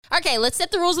Okay, let's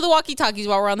set the rules of the walkie-talkies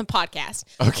while we're on the podcast.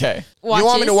 Okay. Watches. You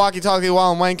want me to walkie-talkie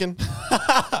while I'm wanking?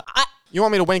 You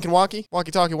want me to wank and walkie?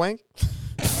 Walkie-talkie wank?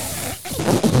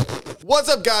 What's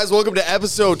up, guys? Welcome to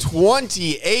episode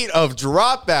 28 of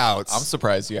Dropouts. I'm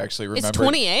surprised you actually remember. It's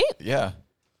 28? Yeah.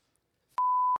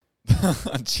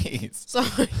 Jeez.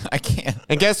 Sorry. I can't.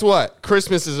 And guess what?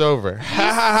 Christmas is over. Ha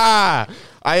ha ha!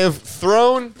 I have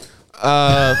thrown...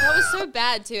 That was so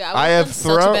bad, too. I have have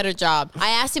such a thrown- better job. I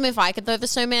asked him if I could throw the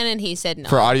snowman, and he said no.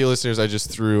 For audio listeners, I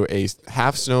just threw a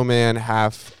half snowman,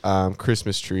 half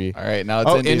Christmas tree. All right, now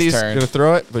it's Indy's Indy's turn. gonna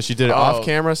throw it, but she did it off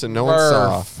camera, so no one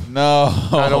saw. No.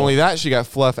 Not only that, she got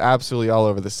fluff absolutely all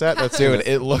over the set. That's Dude,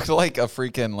 it looked like a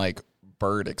freaking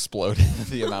bird exploded.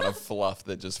 The amount of fluff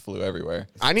that just flew everywhere.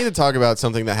 I need to talk about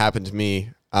something that happened to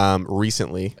me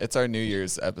recently. It's our New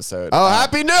Year's episode. Oh,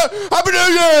 Happy New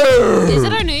Year! Is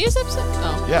it our New Year's episode?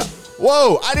 Oh. Yeah.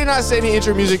 Whoa! I did not say any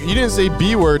intro music. You didn't say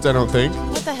B words, I don't think.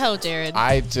 What the hell, Jared?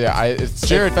 It's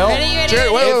Jared, It felt, Ready?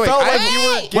 Jared, wait, it wait, felt wait. like you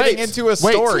were Wait. getting into a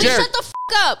story. Will you Jared. shut the f***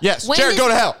 up? Yes, When Jared, does- go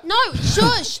to hell. No,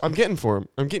 shush. I'm getting for him.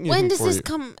 I'm getting you When does for this you.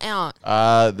 come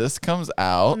out? This comes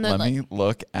out. And then, Let me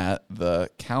look at the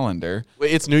calendar.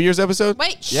 Wait, it's New Year's episode?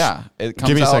 Wait, shh. Yeah, it comes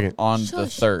Give me a out second. on the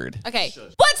Shush. 3rd. Okay.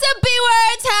 What's up,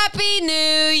 B-Words? Happy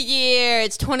New Year.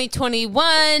 It's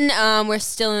 2021. We're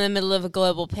still in the middle of a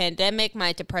global pandemic.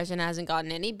 My depression hasn't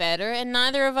gotten any better, and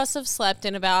neither of us have slept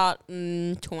in about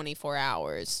 24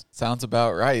 hours. Sounds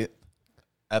about right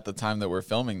at the time that we're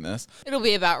filming this. It'll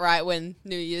be about right when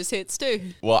New Year's hits, too.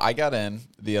 Well, I got in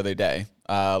the other day,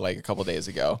 a couple days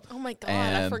ago. Oh, my God. I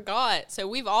And- forgot. So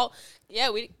we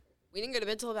didn't go to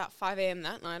bed till about 5 a.m.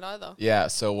 that night either. Yeah,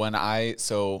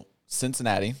 so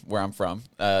Cincinnati, where I'm from,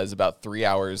 is about 3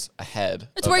 hours ahead.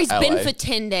 That's of where he's been LA. for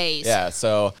 10 days. Yeah,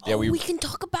 so yeah, we can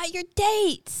talk about your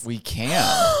dates. we can.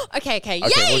 Okay. Okay, Yay, we'll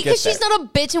get because she's there. not a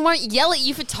bitch and won't yell at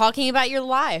you for talking about your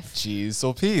life. Jeez,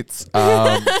 so Pete's. Did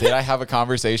I have a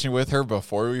conversation with her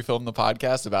before we filmed the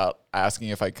podcast about asking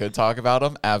if I could talk about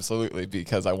them? Absolutely,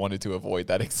 because I wanted to avoid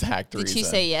that exact reason. Did she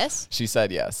say yes? She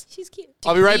said yes. She's cute.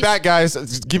 I'll be right Please- back, guys.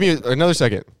 Just give me another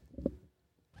second.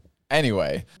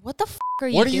 Anyway, What the f*** are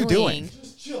you doing? What are you doing?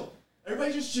 Just chill.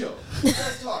 Everybody just chill.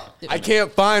 Talk. I can't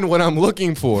find what I'm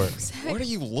looking for. what are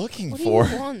you looking What do for?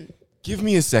 you want? Give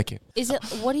me a second. Is it,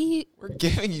 what are you, We're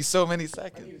giving you so many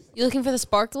seconds. you looking for the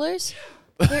sparklers?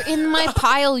 They're in my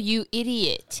pile, you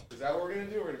idiot. Is that what we're going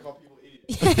to do? We're going to call people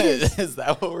idiots. Is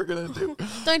that what we're gonna do?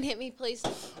 Don't hit me, please.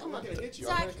 Come on. I'm going to hit you.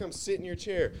 Zach. I'm going to come sit in your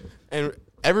chair. And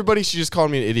everybody should just call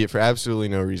me an idiot for absolutely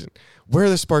no reason. Where are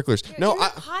the sparklers? in the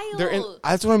pile. They're in.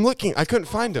 That's what I'm looking. I couldn't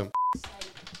find them.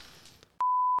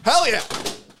 Hell yeah!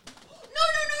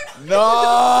 No.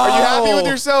 Are you happy with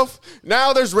yourself?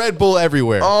 Now there's Red Bull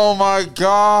everywhere. Oh my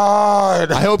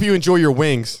God! I hope you enjoy your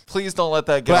wings. Please don't let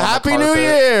that get. But on the Happy New carpet.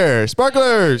 Year,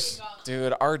 sparklers!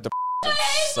 dude. Our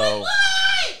so.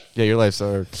 Yeah, your life's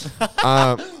so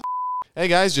hard. Hey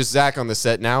guys, just Zach on the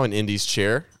set now in Indy's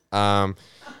chair.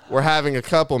 We're having a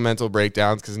couple mental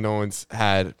breakdowns because no one's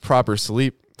had proper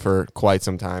sleep for quite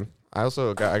some time. I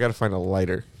got to find a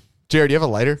lighter. Jared, do you have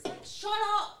a lighter? Shut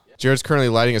up. Jared's currently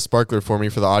lighting a sparkler for me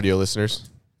for the audio listeners.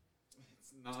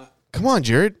 It's not. Come on,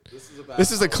 Jared. This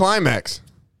This is the climax.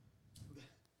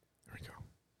 There we go.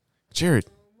 Jared,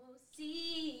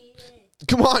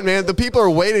 come on, man. The people are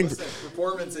waiting.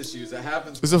 Performance issues. It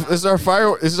happens. This is our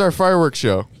fireworks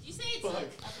show. You say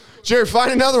it's Jared,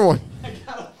 find another one.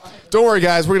 Don't worry,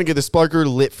 guys. We're gonna get the sparkler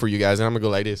lit for you guys, and I'm gonna go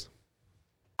like this.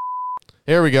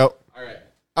 Here we go.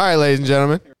 All right, ladies and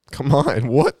gentlemen. Come on.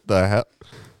 What the hell?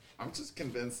 I'm just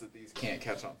convinced that these can't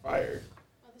catch on fire.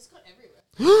 this got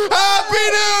everywhere. Happy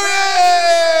New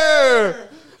Year!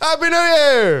 Happy New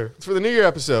Year! It's for the New Year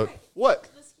episode. What?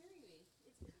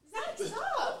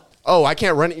 Oh, I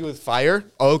can't run at you with fire?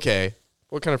 Okay.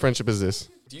 What kind of friendship is this?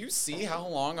 Do you see how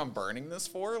long I'm burning this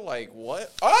for? Like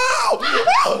what? Oh! There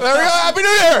we go. Happy New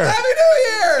Year! Happy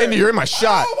New Year! Indy, you're in my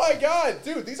shot. Oh my God,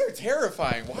 dude, these are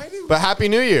terrifying. Why do? But Happy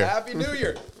New Year. Happy New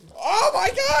Year! Oh my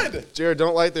God! Jared,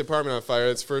 don't light the apartment on fire.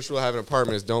 That's the first rule of having an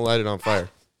apartment is don't light it on fire.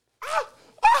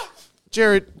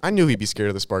 Jared, I knew he'd be scared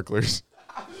of the sparklers.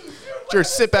 Jared,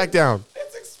 sit back down.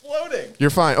 It's exploding. You're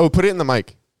fine. Oh, put it in the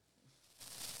mic.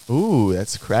 Ooh,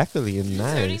 that's crackly and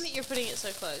Noting nice. that you're putting it so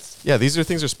close. Yeah, these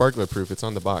are sparkler proof. It's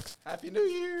on the box. Happy New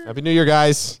Year! Happy New Year,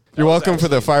 guys. You're was welcome for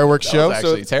the actually- fireworks That show. was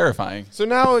actually terrifying. So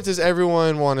now does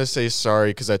everyone want to say sorry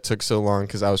because I took so long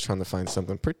because I was trying to find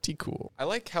something pretty cool. I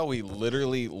like how we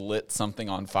literally lit something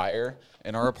on fire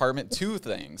in our apartment. Two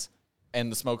things.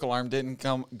 and the smoke alarm didn't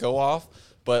go off.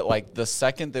 But like the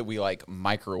second that we like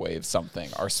microwave something,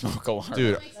 our smoke alarm,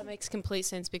 Dude, That makes complete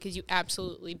sense because you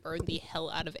absolutely burned the hell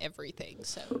out of everything.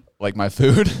 So like my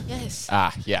food. yes.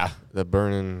 Yeah, the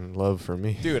burning love for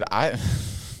me. dude.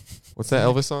 What's that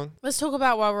Elvis song? Let's talk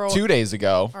about why we're all 2 days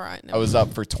ago, All right, I was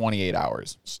up for 28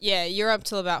 hours. Yeah, you're up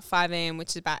till about 5 a.m., which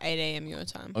is about 8 a.m. your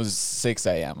time. It was 6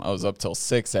 a.m. I was up till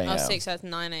 6 a.m. Oh, 6, that's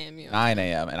 9 a.m. your 9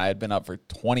 a.m. and I had been up for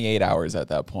 28 hours at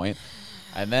that point.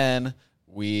 And then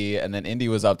Indy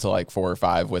was up to like 4 or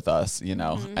 5 with us, you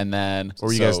know. Mm-hmm. And then What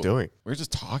were you guys doing? We were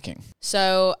just talking.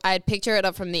 So I'd picked her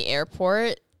up from the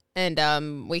airport,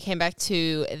 and we came back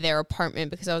to their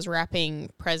apartment because I was wrapping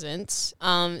presents.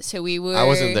 So we were. I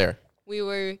wasn't there.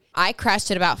 I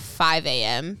crashed at about 5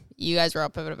 a.m. You guys were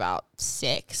up at about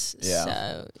 6. Yeah.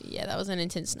 So yeah, that was an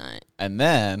intense night. And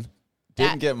then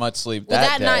didn't get much sleep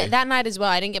that day. That night as well.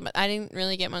 I didn't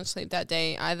really get much sleep that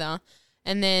day either.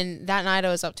 And then that night I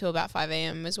was up till about 5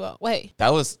 a.m. as well. Wait,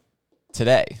 That was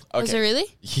today. Okay. was it really?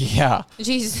 Yeah.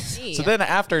 Jesus. So then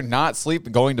after not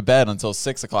sleep, going to bed until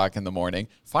 6 o'clock in the morning,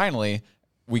 finally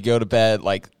we go to bed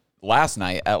like last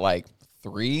night at like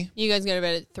 3. You guys go to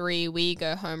bed at 3. We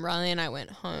go home. Riley and I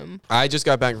went home. I just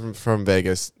got back from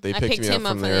Vegas. They I picked picked me up him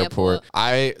up from the from the airport.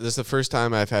 airport. This is the first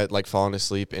time I've had like fallen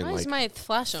asleep in Why is like my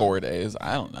flash on? 4 days.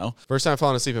 I don't know. first time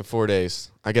falling asleep in 4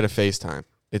 days. I get a FaceTime.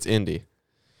 It's Indy.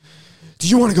 Do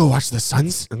you want to go watch the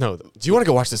suns? No. Do you want to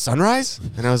go watch the sunrise?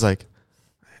 And I was like,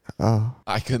 oh.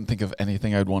 I couldn't think of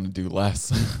anything I'd want to do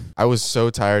less. I was so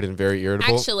tired and very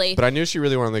irritable. Actually- but I knew she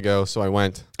really wanted to go, so I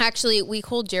went. Actually, we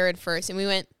called Jared first and we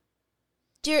went,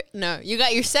 no, you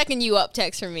got your second you up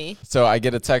text from me. So I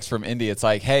get a text from Indy. It's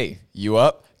like, hey, you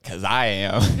up? Because I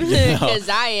am. You know? Because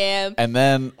I am. And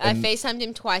then I FaceTimed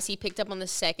him twice. He picked up on the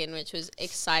second, which was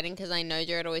exciting because I know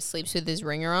Jared always sleeps with his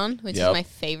ringer on, which Yep. is my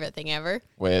favorite thing ever.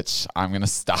 which I'm going to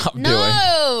stop doing.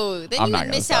 No! Then I'm you not would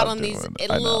gonna miss out stop on these doing it.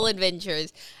 I little know.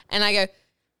 adventures. And I go,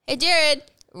 hey, Jared,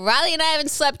 Riley and I haven't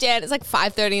slept yet. It's like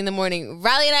 5:30 in the morning.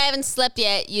 Riley and I haven't slept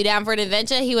yet. You down for an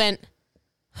adventure? He went,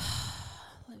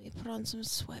 let me put on some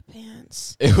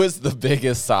sweatpants. It was the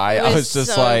biggest sigh. It I was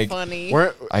just so like, funny.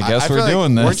 I guess feel we're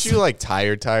doing this. Weren't you like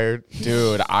tired?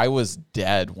 dude, I was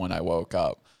dead when I woke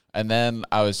up. And then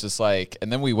I was just like,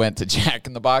 and then we went to Jack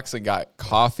in the Box and got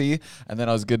coffee, and then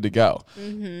I was good to go.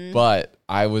 Mm-hmm. But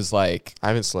I was like, I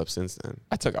haven't slept since then.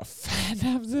 I took a fat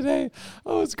nap today.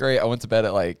 Oh, it's great. I went to bed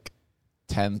at like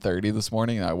 10:30 this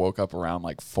morning, and I woke up around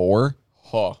like 4.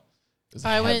 Oh, it was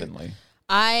heavenly.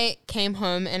 I came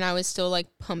home and I was still like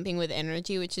pumping with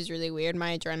energy, which is really weird.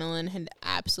 My adrenaline had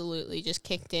absolutely just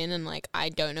kicked in, and like I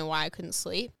don't know why I couldn't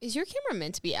sleep. Is your camera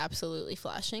meant to be absolutely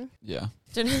flashing? Yeah.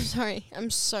 I'm sorry. I'm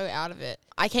so out of it.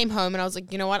 I came home and I was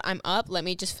like, you know what? I'm up. Let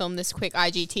me just film this quick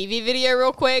IGTV video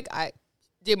real quick. I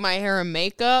did my hair and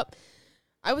makeup.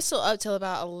 I was still up till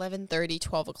about 11:30,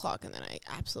 12 o'clock, and then I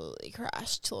absolutely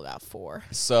crashed till about 4.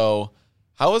 So,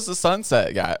 how was the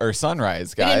sunset,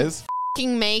 sunrise, guys?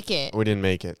 Fucking make it. We didn't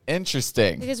make it.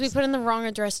 Interesting. Because we put in the wrong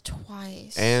address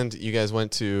twice. And you guys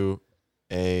went to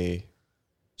a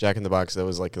Jack in the Box that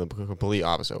was like the complete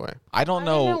opposite way. I don't I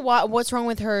don't know know. what's wrong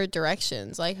with her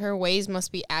directions. Like, her ways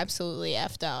must be absolutely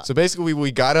effed up. So basically,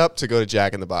 we got up to go to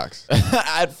Jack in the Box.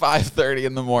 At 5:30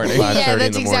 in the morning. 5:30 yeah, in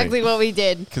that's the morning. exactly what we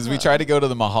did. Because we tried to go to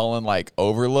the Mulholland like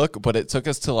overlook, but it took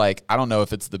us to like, I don't know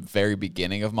if it's the very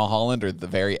beginning of Mulholland or the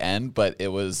very end, but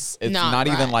it's not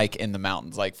even right. like in the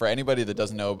mountains. Like for anybody that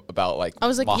doesn't know about like I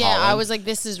was like, Mulholland, yeah, I was like,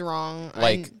 this is wrong.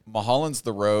 like Mulholland's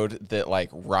the road that like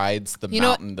rides the You know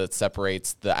what? mountain that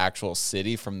separates the actual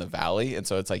city from the valley. And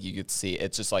so it's like you could see,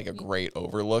 it's just like a great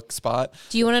overlook spot.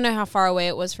 Do you want to know how far away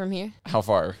it was from here? How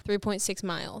far? 3.6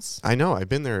 miles. I know. I've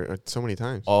been there so many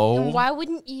times. Oh, And why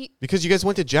wouldn't you? Because you guys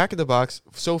went to Jack in the Box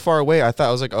so far away. I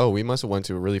was like, oh, we must have went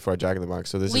to a really far Jack in the Box.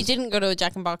 So We didn't go to a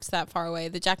Jack in the Box that far away.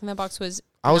 The Jack in the Box was.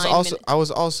 I was 9 also minutes. I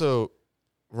was also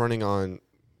running on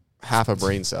half a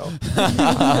brain cell.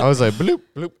 I was like bloop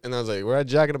bloop, and I was like, we're at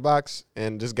Jack in the Box,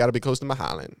 and just got to be close to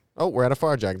Mulholland. Oh, we're at a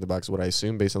far Jack in the Box. What I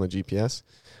assume based on the GPS.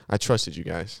 I trusted you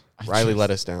guys. Riley let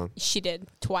us down. She did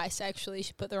twice actually.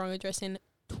 She put the wrong address in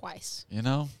twice. you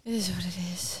know, It is what it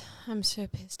is. I'm so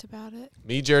pissed about it.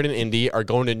 Me, Jared, and Indy are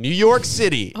going to New York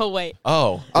City. Oh wait,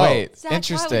 oh, Oh. wait, Zach, Why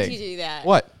interesting. would you do that?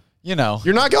 What? You know,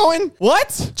 You're not going?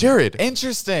 what? Jared.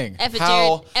 Interesting. F it,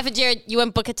 How Jared. F it, Jared. You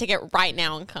went book a ticket right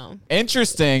now and come.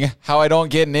 interesting how I don't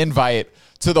get an invite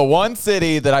to the one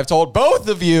city that I've told both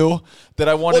of you that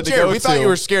I wanted Well, to Jared, go we to. thought you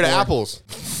were scared of apples.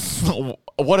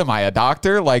 What am I, a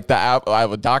doctor? Like I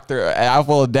have a doctor,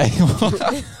 apple a day.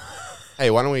 Hey,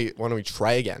 why don't we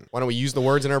try again? Why don't we use the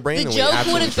words in our brain? The and we joke would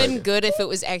absolutely have try been again? good if it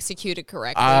was executed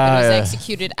correctly, but it was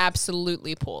executed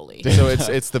absolutely poorly. So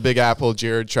it's the Big Apple.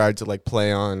 Jared tried to like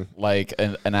play on. Like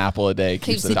an apple a day keeps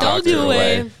Keeps the the doctor doctor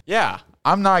away. away. Yeah,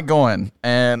 I'm not going,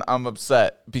 and I'm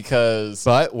upset because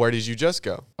But where did you just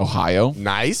go? Ohio,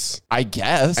 Nice. I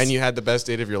guess. And you had the best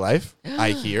date of your life. I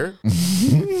hear.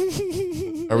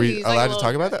 Are we He's like allowed a to little-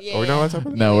 talk about that? yeah. Are we not allowed to talk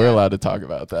about that? no, we're allowed to talk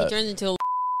about He that. turns into a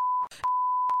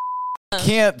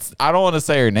Can't. I don't want to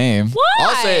say her name. Why?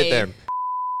 I'll say it then.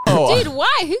 Oh, Dude, why?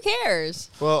 Who cares?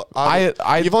 Well,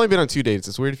 I you've only been on 2 dates.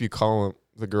 It's weird if you call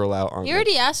the girl out on. You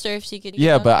already asked her if she could.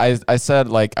 yeah, but I said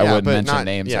like I wouldn't but mention not-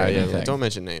 names Yeah, or yeah, anything. yeah. Don't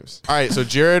mention names. All right, so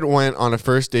Jared went on a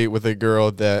first date with a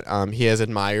girl that he has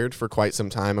admired for quite some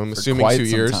time. I'm assuming Quite 2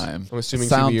 some years. time. I'm assuming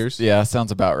Sounds- 2 years. Yeah,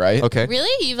 sounds about right. Okay.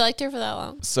 Really? You've liked her for that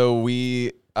long? So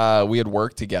we had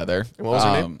worked together. And what was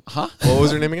her name? Huh? What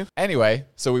was her name again? Anyway,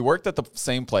 so we worked at the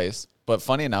same place, but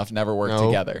funny enough, never worked No.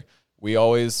 together. We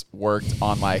always worked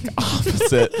on like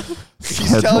opposite.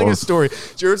 He's telling a schedules. story.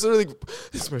 Jared's literally,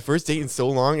 this is my first date in so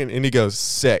long, and he goes,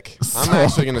 sick. I'm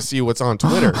actually going to see what's on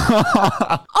Twitter.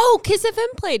 Oh, Kiss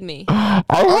FM played me. Oh,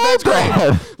 that's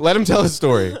great. Let him tell his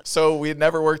story. So we had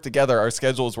never worked together. Our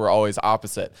schedules were always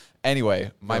opposite.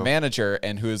 Anyway, my manager,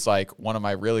 and who is like one of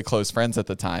my really close friends at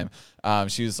the time,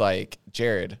 she was like,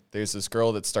 Jared, there's this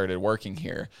girl that started working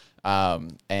here.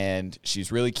 And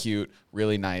she's really cute,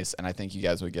 really nice, and I think you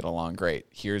guys would get along great.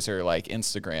 Here's her like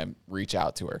Instagram, reach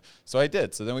out to her. So I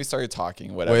did. So then we started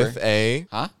talking, whatever. With a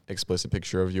Huh? explicit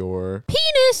picture of your...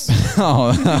 Penis.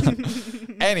 Oh.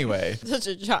 Anyway, Such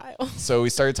a child. so we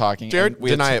started talking. Jared, and we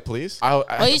had deny it, please. While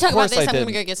you of talk about course this, I I'm did.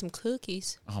 gonna go get some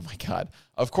cookies. Oh my god!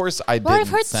 Of course I Well, I've didn't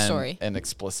heard the send story. an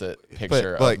explicit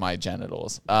picture like- of my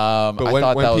genitals. But I when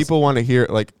thought that was people want to hear,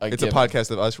 like, a it's a given.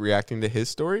 podcast of us reacting to his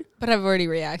story. But I've already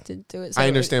reacted to it. So I it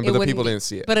understand, would- but it the wouldn't people be- didn't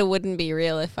see it. But it wouldn't be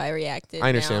real if I reacted. I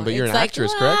understand, now. but you're It's an like,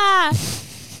 actress, correct? "Ah."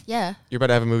 Yeah. You're about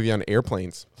to have a movie on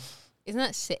airplanes. Isn't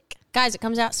that sick? Guys, it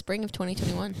comes out spring of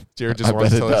 2021. Jared just I wants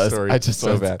bet to it tell his does. story I just so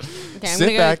want- bad. Okay, I'm Sit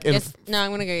gonna back go and...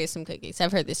 I'm gonna go get some cookies.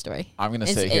 I've heard this story. I'm gonna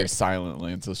It's- sit here it-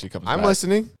 silently until she comes I'm back.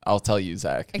 listening. I'll tell you,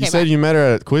 Zach. Okay, You said bye. you met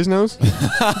her at Quiznos?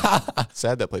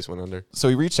 Sad that place went under. So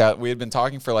we reached out. We had been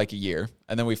talking for like a year,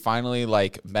 and then we finally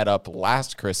like met up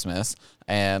last Christmas,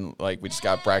 and like we just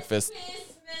got breakfast.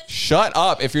 Shut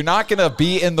up! If you're not gonna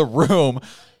be in the room,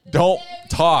 don't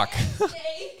talk.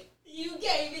 You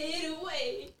gave it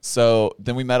away. So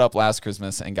then we met up last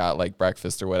Christmas and got like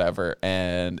breakfast or whatever,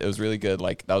 and it was really good.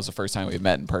 Like that was the first time we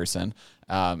met in person,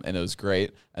 and it was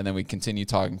great. And then we continued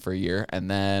talking for a year, and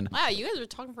then Wow, you guys were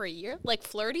talking for a year? Like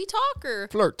flirty talk or?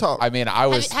 Flirt talk. I mean, I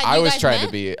was Had I you was guys trying met?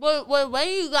 to be When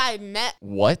you guys met?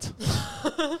 what?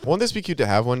 Won't this be cute to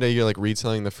have one day? You're like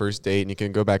retelling the first date, and you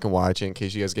can go back and watch it in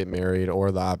case you guys get married,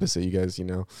 or the opposite. You guys,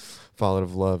 fall out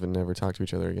of love and never talk to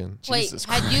each other again. Wait, Jesus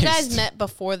had you guys Christ. met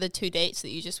before the 2 dates that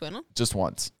you just went on? Just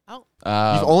once. Oh,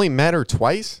 You've only met her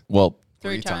twice? Well,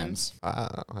 Three three times.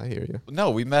 times. I hear you. No,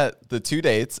 we met the 2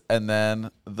 dates and then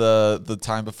the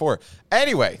time before.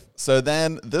 Anyway, so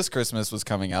then this Christmas was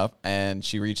coming up and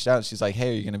she reached out. She's like, "Hey,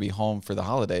 are you going to be home for the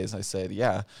holidays?" I said,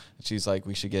 "Yeah." And she's like,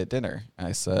 "We should get dinner."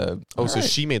 I said, Oh, "All so right."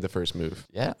 she made the first move.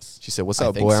 Yes. She said, "What's I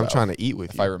up, think boy? I'm so, trying to eat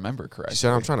with if you." I remember correctly. She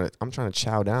said, "I'm trying to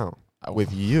chow down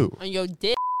with you." on your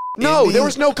dick. No, there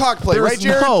was no cock play, There right, was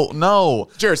Jared? no.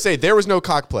 Jared, say there was no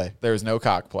cock play, There was no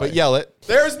cock play. but yell it.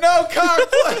 There's no cock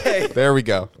play. There we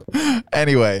go.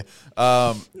 Anyway,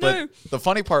 No. but the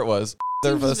funny part was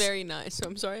there Seems was very nice, so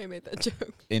I'm sorry I made that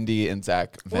joke. Indy and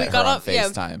Zach met We her got on off, yeah.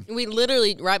 FaceTime. We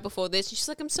literally, right before this, she's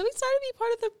like, I'm so excited to be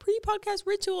part of the pre-podcast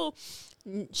ritual.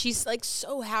 And she's like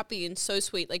so happy and so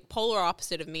sweet, like polar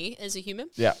opposite of me as a human.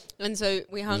 Yeah, And so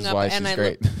we hung this is up why and she's I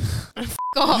great.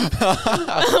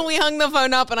 off. We hung the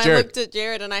phone up and I Jared. looked at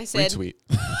Jared and I said, Retweet.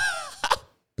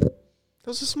 That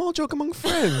was a small joke among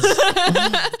friends.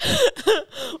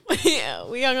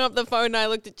 we hung up the phone and I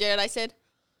looked at Jared. I said,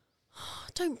 "Oh,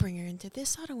 don't bring her into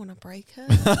this. I don't want to break her."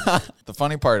 The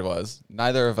funny part was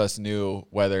neither of us knew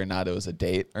whether or not it was a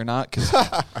date or not. Because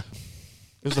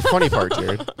It was the funny part,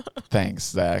 Jared. thanks,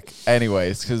 Zach.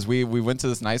 Anyways, because we went to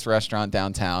this nice restaurant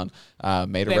downtown,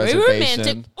 made a Very reservation.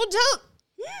 romantic. Oh,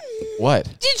 What?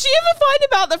 did she ever find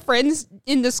about the friends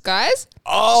in disguise?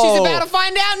 Oh, She's about to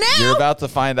find out now. You're about to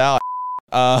find out.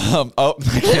 Oh,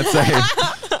 I can't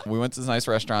say. We went to this nice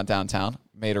restaurant downtown,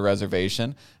 made a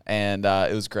reservation, and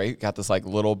it was great. Got this like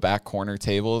little back corner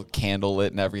table, candle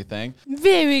lit and everything.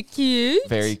 Very cute.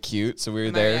 Very cute. So we were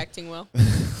Am I there. reacting well?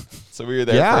 So we were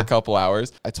there Yeah. for a couple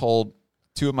hours. I told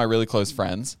two of my really close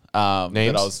friends Names?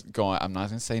 that I was going. I'm not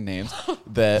going to say names.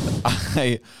 that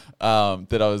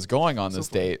I was going on this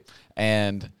date,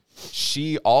 and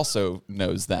she also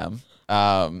knows them.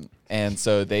 And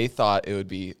so they thought it would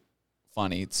be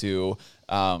funny to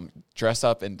dress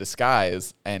up in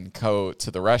disguise and go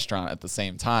to the restaurant at the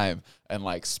same time and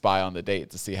like spy on the date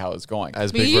to see how it's going.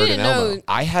 As But Big you Bird and didn't know- Elmo.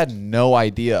 I had no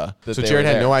idea that So they Jared were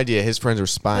had there. no idea his friends were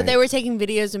spying. But they were taking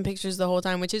videos and pictures the whole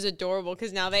time, which is adorable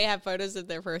because now they have photos of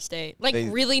their first date. Like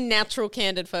really natural,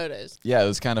 candid photos. Yeah, it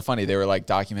was kind of funny. They were like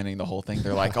documenting the whole thing.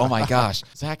 They're like, "Oh my gosh,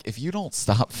 Zach, if you don't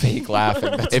stop fake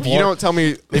laughing, that's if you more-" don't tell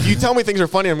me, if you tell me things are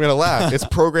funny, I'm gonna laugh. It's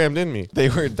programmed in me. They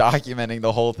were documenting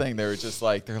the whole thing. They were just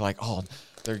like, they're like, oh,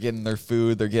 they're getting their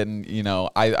food. They're getting,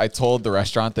 I told the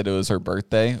restaurant that it was her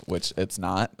birthday, which it's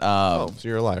not. So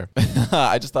you're a liar.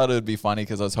 I just thought it would be funny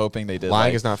because I was hoping they did. Lying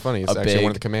like is not funny. It's a actually one big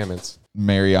of the commandments.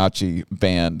 mariachi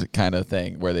band kind of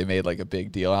thing where they made like a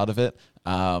big deal out of it.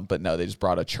 But no, they just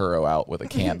brought a churro out with a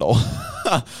candle.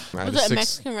 I had, Was a it a sixth,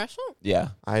 Mexican restaurant? Yeah,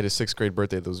 I had a 6th grade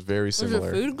birthday that was very Was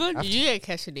similar. the food good? Did you get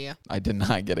a quesadilla? I did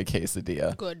not get a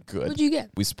quesadilla. Good. Good. What'd you get?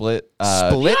 We split. You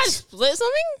Split? guys split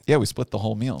something? Yeah, we split the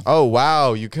whole meal. Oh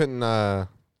wow, you couldn't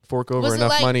fork over Was it enough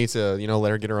like- money to let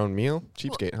her get her own meal.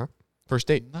 Cheapskate, huh? First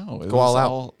date. No, it Go was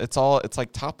all out. It's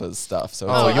like tapas stuff. So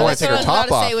Oh, it's you like, wanna take her that's what I was top about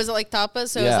to off. say. Was it like tapas?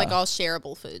 So it Yeah. was like all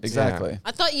shareable foods. exactly.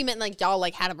 I thought you meant like y'all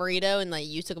like had a burrito and like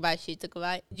you took a bite, she took a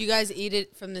bite. Did you guys eat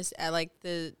it from this like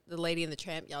the Lady and the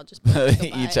Tramp? Y'all just took a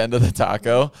Each bite? end of the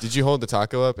taco. Did you hold the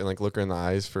taco up and like look her in the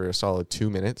eyes for a solid 2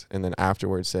 minutes, and then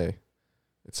afterwards say,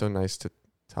 "It's so nice to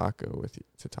talk with you."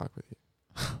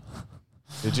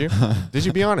 Did you? Did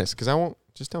you be honest? Because I won't.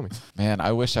 Just tell me. Man,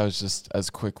 I wish I was just as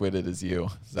quick-witted as you,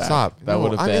 Zach. Stop. That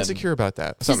would have I'm been insecure about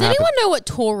that. Does Something anyone happened. know what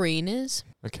taurine is?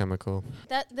 A chemical.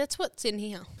 That's what's in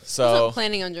here. I So wasn't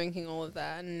planning on drinking all of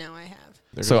that, and now I have.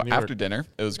 There so goes New York. after dinner,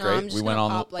 it was No, great. I'm just We went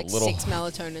gonna on pop like a little 6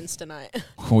 melatonins tonight.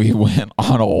 we went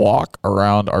on a walk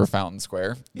around our fountain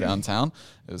square downtown.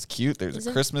 It was cute. There's Is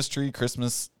a it? Christmas tree,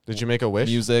 Christmas Did you make a wish?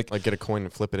 music. Like get a coin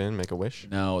and flip it in, make a wish?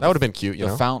 No, That would have been cute, you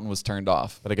the know? fountain was turned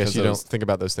off. But I guess 'cause you it don't was think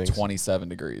about those things. 27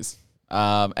 degrees.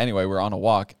 Anyway, we're on a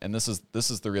walk, and this is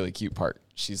the really cute part.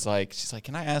 She's like,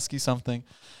 "Can I ask you something?"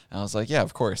 And I was like, "Yeah,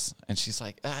 of course." And she's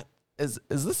like, "Is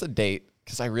this a date?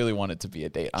 Because I really want it to be a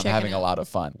date. I'm Check it having a out. lot of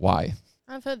fun. Why?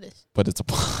 I've heard this. But it's a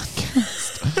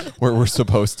podcast where we're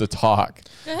supposed to talk,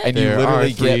 Go ahead. and you There literally are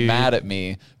get three- mad at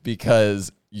me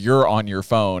because you're on your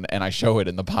phone, and I show it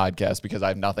in the podcast because I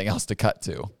have nothing else to cut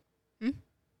to."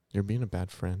 You're being a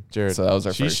bad friend. Jared, So that was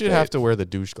our she first should date. have to wear the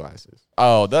douche glasses.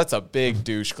 Oh, that's a big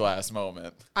douche glass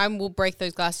moment. I will break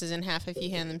those glasses in half if you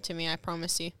hand them to me. I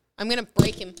promise you. I'm gonna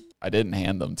break him. I didn't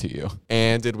hand them to you.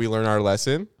 And did we learn our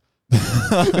lesson?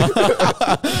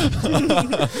 I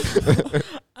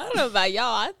don't know about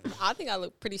y'all. I think I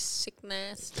look pretty sick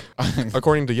nasty.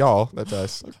 According to y'all, that's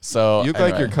us. So You look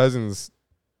like your anyway. cousin's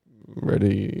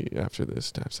ready after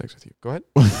this to have sex with you. Go ahead.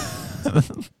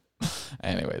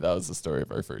 Anyway, that was the story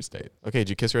of our first date. Okay, did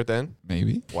you kiss her at the end?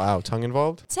 Maybe. Wow, tongue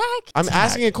involved? Zach, I'm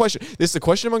asking a question. This is a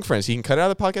question among friends. He can cut it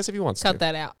out of the podcast if he wants cut to.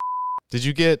 that out. Did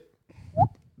you get...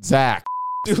 Zach.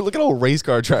 Dude, look at old race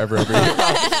car driver over here.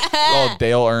 Oh,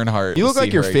 Dale Earnhardt. You look See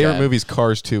like your her favorite again. movie's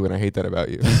Cars 2, and I hate that about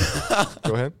you.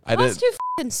 Go ahead. I Cars did. 2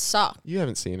 fucking suck. You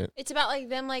haven't seen it. It's about like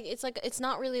them, like it's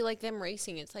not really like them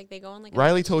racing. It's like they go on like.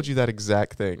 Riley told you that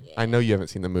exact thing. I know you haven't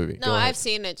seen the movie. No, Go ahead. I've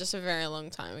seen it just a very long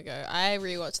time ago. I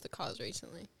rewatched the Cars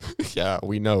recently. Yeah,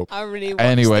 we know. I really.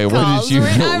 Anyway,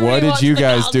 what did you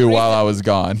guys do while I was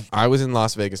gone? I was in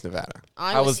Las Vegas, Nevada.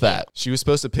 How was that? She was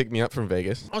supposed to pick me up from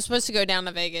Vegas. I was supposed to go down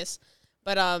to Vegas,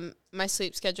 but my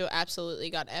sleep schedule absolutely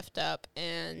got effed up,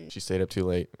 and She stayed up too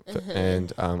late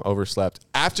and overslept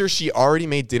after she already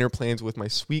made dinner plans with my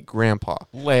sweet grandpa.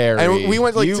 Larry. And we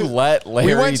went like you to, let Larry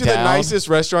we went to down? the nicest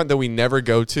restaurant that we never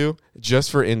go to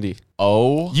just for Indy.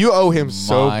 Oh, You owe him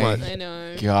so My- much. I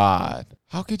know. God.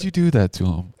 How could you do that to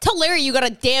him? Tell Larry you got a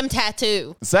damn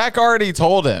tattoo. Zach already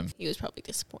told him. He was probably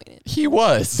disappointed. He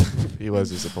was. He was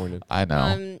disappointed. I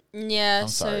know. Yeah, I'm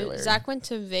so sorry, Larry. Zach went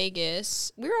to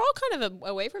Vegas. We were all kind of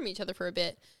away from each other for a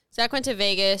bit. Zach went to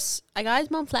Vegas. I got his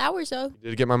mom flowers though.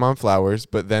 Did get my mom flowers,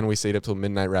 but then we stayed up till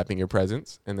midnight wrapping your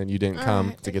presents, and then you didn't All come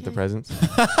right, to get the okay. presents.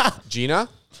 Gina,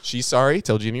 she's sorry.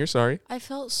 Tell Gina you're sorry. I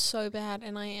felt so bad,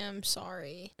 and I am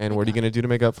sorry. And what are you gonna do to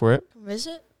make up for it?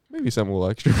 Visit? Maybe something a little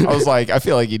extra. I was like, I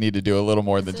feel like you need to do a little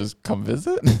more than just come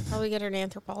visit. Probably get her an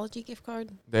anthropology gift card.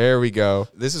 There we go.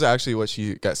 This is actually what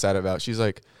she got sad about. She's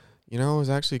like, I was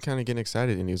actually kind of getting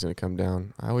excited and he was going to come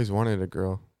down. I always wanted a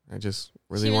girl. I just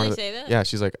really She really wanted say that? Yeah,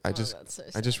 she's like, Oh, that's so I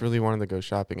sad. just really wanted to go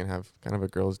shopping and have kind of a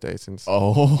girl's day since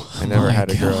Oh, I never my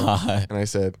had a girl. God. And I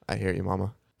said, I hear you,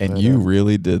 mama. And But, you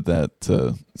really did that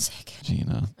to Sick.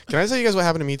 Gina. Can I tell you guys what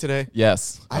happened to me today?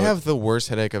 Yes. I have the worst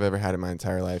headache I've ever had in my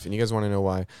entire life. And you guys want to know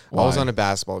why? I was Why? on a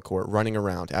basketball court running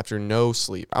around after no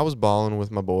sleep. I was balling with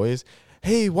my boys.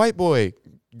 Hey, white boy,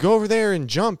 go over there and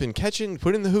jump and catch it and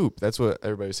put it in the hoop. That's what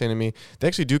everybody was saying to me. They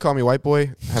actually do call me white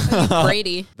boy.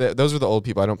 Brady. Those are the old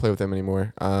people. I don't play with them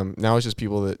anymore. Now it's just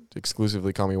people that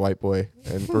exclusively call me white boy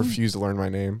and refuse to learn my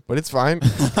name. But it's fine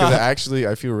because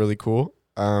I feel really cool.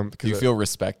 Do you feel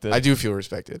respected? I do feel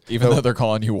respected. Even So- though they're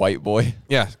calling you white boy.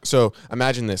 Yeah. So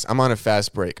imagine this. I'm on a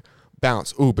fast break.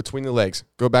 Bounce. Ooh, between the legs.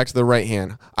 Go back to the right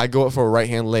hand. I go up for a right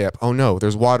hand layup. Oh no,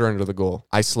 there's water under the goal.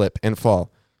 I slip and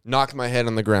fall. Knock my head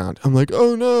on the ground. I'm like,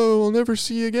 oh no, I'll never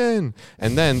see you again.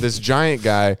 And then this giant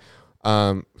guy,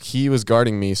 he was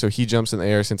guarding me, so he jumps in the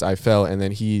air since I fell, and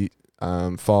then he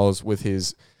falls with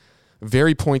his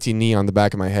very pointy knee on the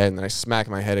back of my head, and then I smack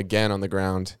my head again on the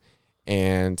ground.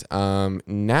 And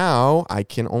now I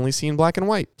can only see in black and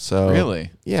white. So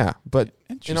Really? yeah. But in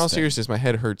all Interesting. seriousness, my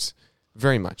head hurts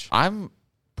very much. I'm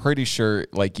pretty sure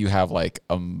like you have like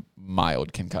a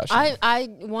mild concussion. I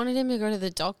wanted him to go to the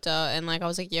doctor, and like I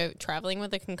was like, yo, traveling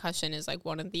with a concussion is like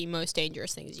one of the most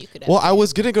dangerous things you could ever Well, do. I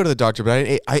was gonna go to the doctor, but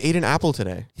I ate an apple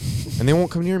today, and they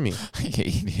won't come near me. I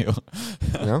hate you.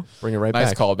 You know, bring it right Nice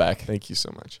back. callback. Thank you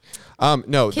so much.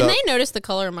 No, Can they notice the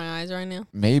color of my eyes right now?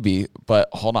 Maybe, but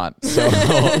hold on. So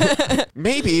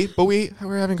maybe, but we're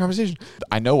having a conversation.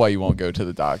 I know why you won't go to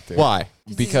the doctor. Why?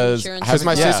 Because insurance Because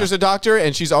my Yeah. sister's a doctor,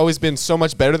 and she's always been so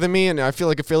much better than me, and I feel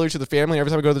like a failure to the family. Every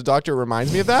time I go to the doctor, it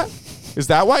reminds me of that. Is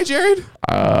that why, Jared?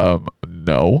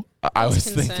 No. I was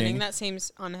Concerning. thinking. That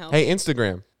seems unhealthy. Hey,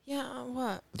 Instagram. Yeah,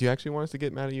 what? Do you actually want us to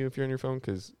get mad at you if you're on your phone?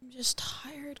 Because I'm just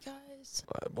tired, guys.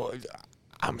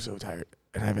 I'm so tired,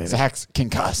 and I've had Zach's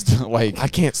concussed. Like I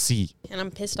can't see. And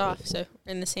I'm pissed off, so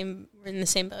we're in the same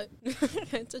boat.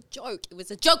 It's a joke. It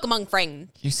was a joke among friends.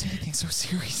 you say things so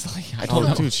seriously. I Oh, don't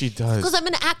know. dude, she does. Because I'm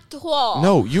an actor.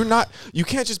 No, you're not. You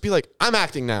can't just be like, I'm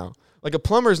acting now. Like a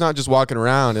plumber's not just walking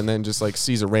around and then just like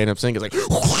sees a random sink. It's like,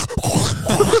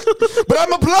 but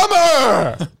I'm a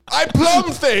plumber. I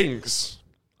plumb things.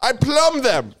 I plumb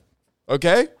them.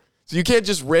 Okay? So you can't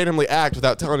just randomly act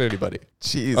without telling anybody.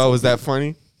 Jeez. Oh, was that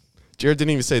funny? Jared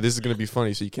didn't even say this is going to be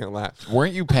funny, so you can't laugh.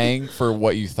 Weren't you paying for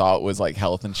what you thought was like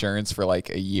health insurance for like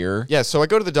a year? Yeah, so I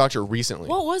go to the doctor recently.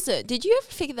 What was it? Did you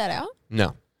ever figure that out?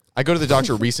 No. I go to the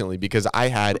doctor recently because I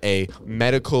had a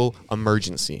medical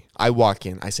emergency. I walk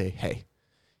in, I say, hey,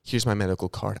 here's my medical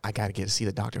card. I got to get to see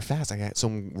the doctor fast. I got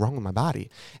something wrong with my body.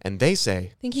 And they say,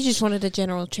 I think you just wanted a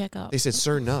general checkup. they said,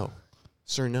 sir, no.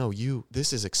 Sir, no,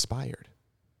 this is expired,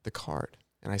 the card.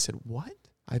 And I said, what?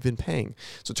 I've been paying.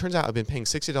 So it turns out I've been paying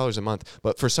 $60 a month,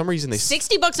 but for some reason they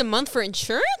 $60 a month for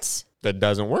insurance? that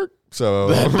doesn't work.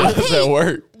 So How does that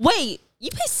work? Wait, you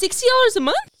pay $60 a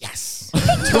month? yes.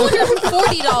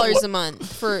 $240 a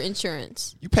month for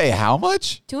insurance. You pay how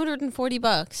much?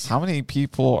 $240. How many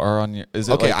people are on your? Is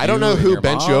it Okay, like I don't you know and who your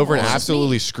bent you mom, over and or-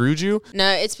 absolutely screwed you. No,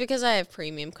 it's because I have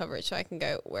premium coverage, so I can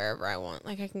go wherever I want.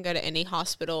 Like I can go to any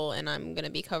hospital and I'm gonna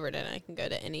be covered, and I can go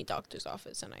to any doctor's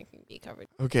office and I can be covered.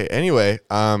 Okay, anyway,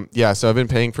 yeah, so I've been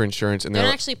paying for insurance and Don't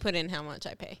they're actually put in how much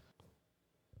I pay.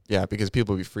 yeah, because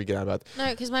people be freaking out about No,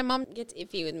 because my mom gets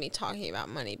iffy with me talking about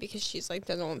money because she's like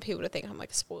doesn't want people to think I'm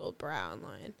like a spoiled brat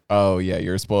online. Oh yeah,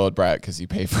 you're a spoiled brat because you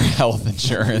pay for health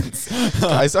insurance.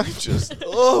 guys, I'm just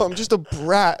a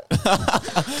brat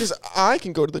because I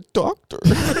can go to the doctor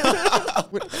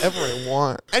whenever I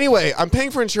want. Anyway, I'm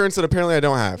paying for insurance that apparently I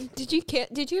don't have. Did you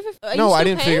ever? Are No, you I still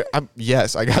didn't paying? figure.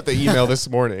 Yes, I got the email this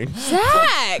morning.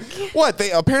 Zach. What?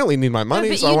 They apparently need my money,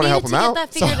 but so I you want to help needed them to out.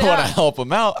 get that So I figured want to out. help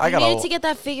him out. I You needed gotta. to get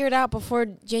that figured out before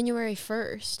January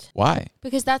 1st. Why?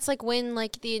 Because that's like when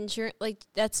like the insurance like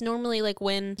that's normally like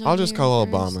when I'll just call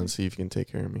January Obama 1st. and see if you can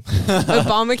take care of me.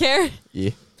 Obamacare.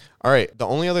 Yeah. All right. The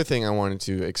only other thing I wanted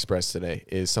to express today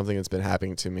is something that's been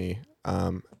happening to me.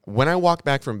 When I walk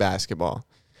back from basketball,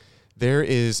 there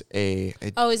is a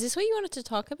Oh, is this what you wanted to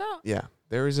talk about? yeah.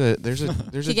 There's a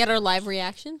To get our live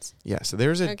reactions? yeah. So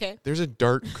there's Okay. a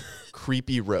dark,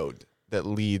 creepy road that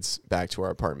leads back to our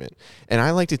apartment, and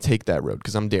I like to take that road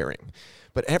because I'm daring.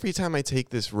 But every time I take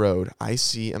this road, I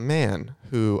see a man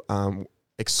who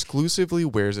exclusively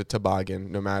wears a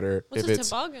toboggan, no matter What's if a it's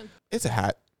toboggan? it's a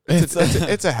hat.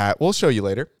 It's a hat. We'll show you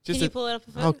later. Can Just you a- pull it up?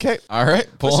 A photo? okay. All right,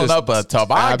 pulling Let's up a just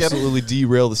toboggan. Absolutely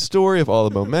derail the story of all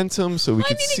the momentum so we I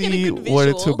can need to get a see good what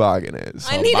a visual. toboggan is.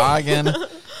 I need- Toboggan.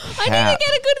 I hat. need to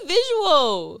get a good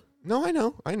visual. No,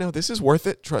 I know. This is worth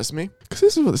it. Trust me. Because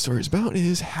this is what the story is about: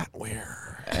 is hat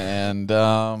wear. And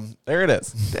there it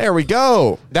is. There we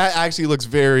go. That actually looks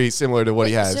very similar to what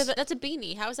he So has. that's a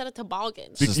beanie. How is that a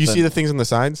toboggan? You Just see the things on the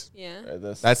sides? Yeah.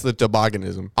 That's the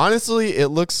tobogganism. Honestly, it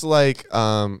looks like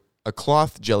a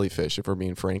cloth jellyfish, if we're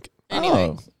being frank. Anyway,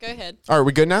 Oh. go ahead. All right,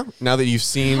 we good now? Now that you've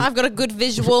seen, I've got a good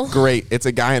visual. great. It's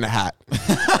a guy in a hat.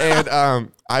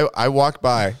 And I walked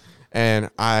by and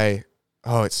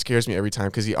it scares me every time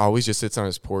because he always just sits on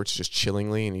his porch just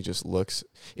chillingly and he just looks.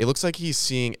 It looks like he's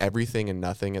seeing everything and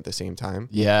nothing at the same time.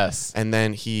 Yes. And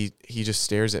then he just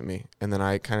stares at me, and then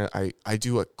I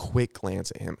do a quick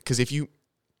glance at him because the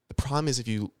problem is if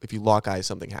you lock eyes,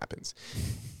 something happens.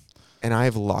 And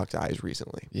I've locked eyes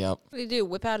recently. Yep. What did he do?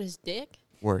 Whip out his dick?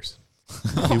 Worse.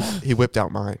 he whipped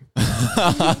out mine.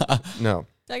 No.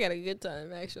 I got a good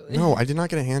time, actually. No, I did not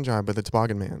get a hand job by the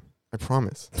toboggan man. I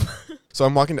promise. So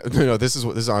I'm walking. No, this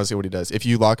is honestly what he does. If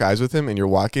you lock eyes with him and you're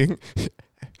walking,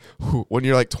 when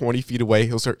you're like 20 feet away,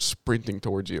 he'll start sprinting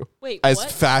towards you Wait, as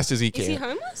what? fast as he can. Is he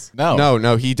homeless? No.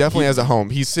 No, he definitely has a home.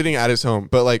 He's sitting at his home,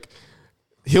 but like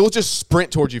he'll just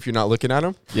sprint towards you if you're not looking at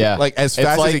him. Yeah. like as It's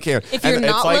fast as he like- can. If you're And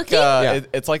not It's like looking? Yeah.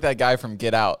 it's like that guy from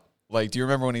Get Out. Like, do you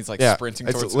remember when he's like yeah, sprinting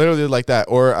it's towards? literally like that.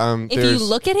 Or If you there's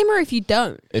look at him or if you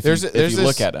don't? If there's- you, if there's you this-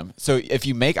 look at him, so if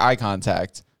you make eye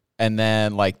contact and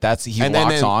then like he And then-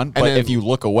 locks on, and but then- if you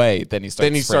look away, then he starts.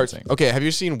 then he starts. sprinting. Okay, have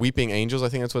you seen Weeping Angels? I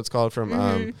think that's what it's called from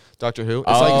Mm-hmm. Doctor Who.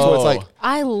 It's so it's like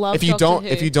I love if you Doctor don't Who.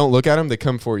 if you don't look at him, they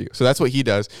come for you. So that's what he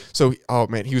does. So oh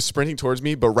man, he was sprinting towards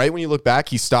me, but right when you look back,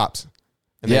 he stops,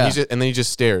 and Yeah. then he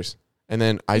just stares, and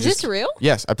then I Is just this real?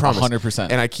 yes, I promise,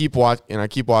 100%. And I keep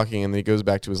walking, and then he goes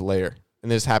back to his lair,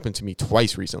 and this happened to me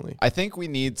twice recently. I think we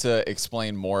need to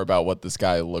explain more about what this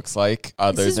guy looks like,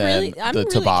 other is than really- I'm the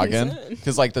really toboggan. concerned.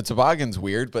 Because like the toboggan's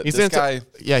weird, but He's this in guy,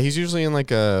 yeah, he's usually in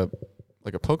like a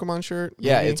Pokemon shirt.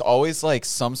 yeah, maybe? it's always like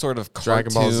some sort of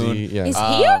Dragon Ball Z. cartoon, Yeah, Is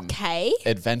he Um, okay?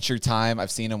 Adventure Time. I've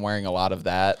seen him wearing a lot of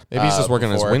that. maybe he's just working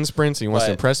on his before. wind sprints. And he wants to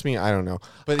but- impress me. I don't know.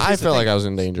 But I here's the felt like thing. I was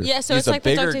in danger. Yeah, so he's it's a like the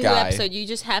bigger Doctor Who guy. episode. You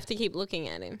just have to keep looking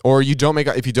at him. Or if you don't make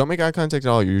eye contact at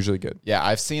all, you're usually good. Yeah,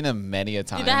 I've seen him many a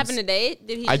time. Did that happen today?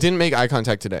 Did he? I didn't make eye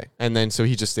contact today, and then so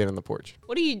he just stayed on the porch.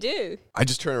 What do you do? I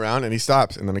just turn around and he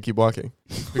stops, and then I keep walking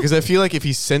because I feel like if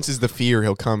he senses the fear,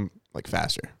 he'll come like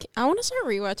faster. I want to start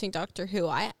rewatching Doctor Who.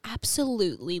 I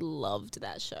absolutely loved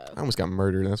that show. I almost got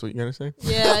murdered. That's what you're gonna say?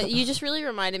 Yeah, you just really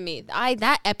reminded me.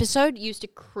 That episode used to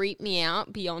creep me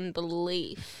out beyond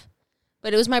belief.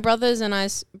 But it was my brothers and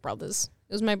I's brothers.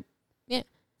 It was my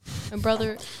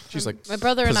brother. She's like my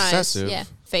brother and I's possessive.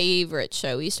 favorite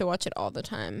show. We used to watch it all the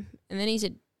time. And then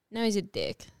now he's a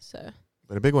dick. So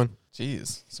But a big one.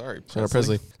 Jeez, sorry, Shout out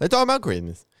Presley. Let's talk about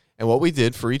greatness and what we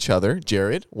did for each other.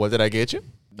 Jared, what did I get you?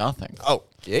 Nothing. Oh,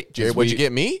 Jared, what'd you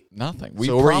get me? Nothing.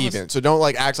 So we're promised- even. So don't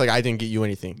like act like I didn't get you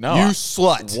anything. No, you I-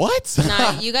 slut. What?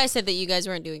 nah, you guys said that you guys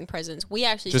weren't doing presents. We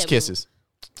actually Just said kisses.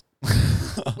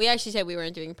 We actually said we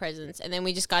weren't doing presents, and then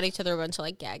we just got each other a bunch of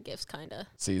like gag gifts, kind of.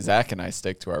 See, Zach and I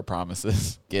stick to our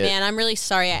promises. Get Man, I'm really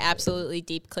sorry. I absolutely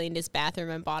deep cleaned his bathroom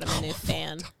and bought him a new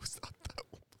fan.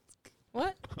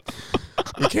 What?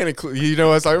 We can't include. You know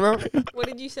what I was talking about? What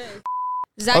did you say?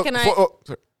 Zach and I.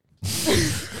 Sorry.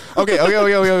 Okay.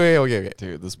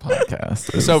 dude, this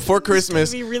podcast. is- So for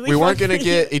Christmas, be really we weren't fun gonna for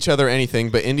get each other anything,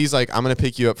 but Indy's like, I'm gonna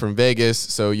pick you up from Vegas,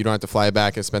 so you don't have to fly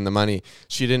back and spend the money.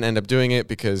 She didn't end up doing it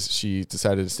because she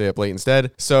decided to stay up late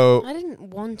instead. So I didn't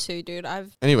want to, dude.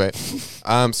 anyway,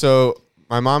 so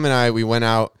my mom and I, we went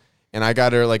out and I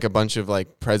got her like a bunch of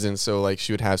like presents, so like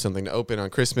she would have something to open on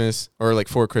Christmas or like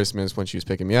for Christmas when she was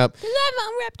picking me up. Cause I've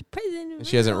unwrapped a present. And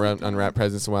she hasn't unwrapped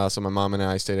presents in a while, so my mom and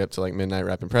I stayed up till like midnight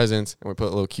wrapping presents, and we put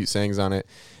little cute sayings on it.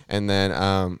 And then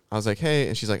I was like, "Hey,"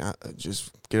 and she's like, "Just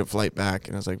get a flight back."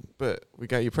 And I was like, "But we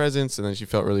got you presents." And then she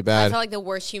felt really I bad. felt like the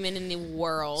worst human in the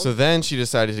world. So then she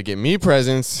decided to get me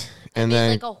presents, and made, then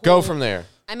like, a go whole- from there.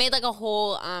 I made like a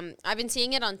whole. I've been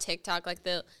seeing it on TikTok, like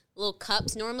the little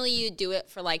cups. Normally you do it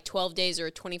for like 12 days or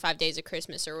 25 days of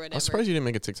Christmas or I whatever. was surprised you didn't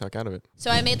make a TikTok out of it.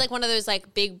 So I made like one of those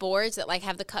like big boards that like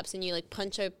have the cups and you like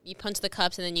punch the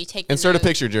cups and then you take the Insert a note.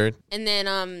 picture, Jared. And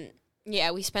then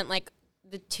yeah, we spent like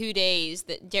the 2 days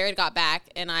that Jared got back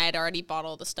and I had already bought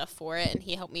all the stuff for it and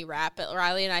he helped me wrap it.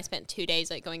 Riley and I spent 2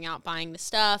 days like going out buying the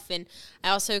stuff, and I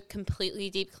also completely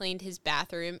deep cleaned his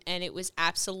bathroom and it was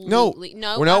absolutely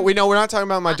We're not talking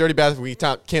about my dirty bathroom. We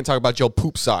can't talk about your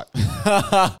poop sock.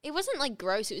 it wasn't like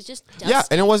gross, it was just dusty. Yeah,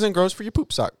 and it wasn't gross for your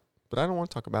poop sock. But I don't want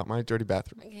to talk about my dirty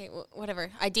bathroom. Okay,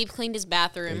 whatever. I deep cleaned his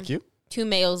bathroom. Thank you. 2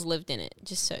 males lived in it,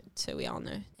 just so we all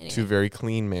know. Anyway, Two very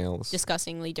clean males.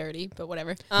 disgustingly dirty, but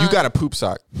whatever. You got a poop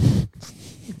sock.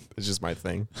 It's just my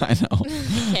thing. I know.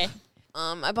 Okay.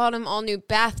 I bought him all new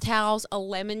bath towels, a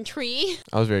lemon tree.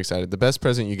 I was very excited. The best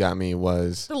present you got me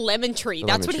was The lemon tree. The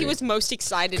That's lemon what tree. he was most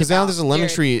excited about. because now there's a lemon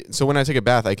Jared. tree. So when I take a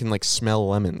bath, I can like smell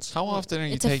lemons. How often are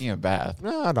you It's a taking a bath?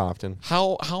 Not often.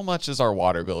 How much is our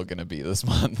water bill going to be this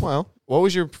month? Well, what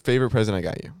was your favorite present I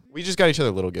got you? We just got each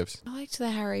other little gifts. I liked the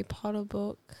Harry Potter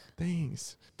book.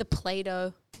 Thanks. The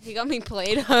Play-Doh. He got me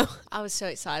Play-Doh. I was so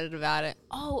excited about it.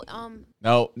 Oh,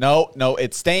 No,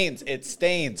 it stains. It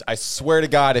stains. I swear to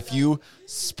God, if you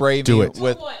spray Do me it.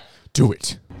 with... what? Do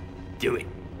it.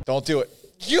 Don't do it.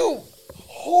 You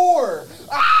whore!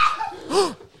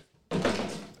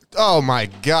 Oh my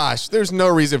gosh. There's no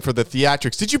reason for the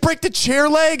theatrics. Did you break the chair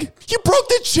leg? You broke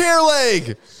the chair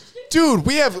leg. Dude,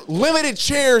 we have limited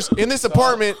chairs in this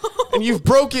apartment, and you've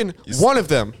broken one of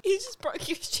them. He just broke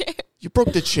your chair. You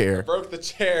broke the chair. Broke the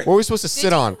chair. What are we supposed to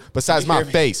sit on besides my hear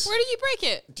me? face? Where did you break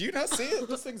it? Do you not see it?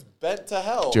 This thing's bent to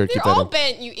hell. Jared, They're keep that all in.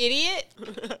 bent, you idiot.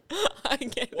 I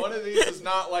get it. One of these is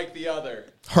not like the other.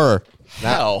 Her.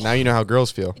 Hell. Now you know how girls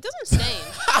feel. It doesn't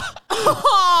stain.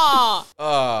 Aw.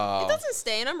 Oh. It doesn't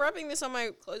stain. I'm rubbing this on my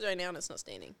clothes right now and it's not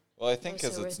staining. Well, I think Oh,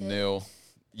 because so it's worth it. new.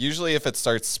 Usually if it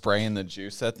starts spraying the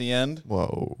juice at the end,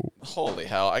 Whoa. holy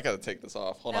hell, I got to take this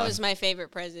off. Hold That on. was my favorite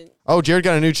present. Oh, Jared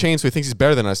got a new chain, so he thinks he's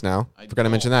better than us now. I Forgot to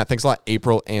mention don't. that. Thanks a lot,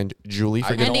 April and Julie, for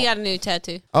I getting. Andy got a new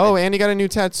tattoo. Oh, Andy got a new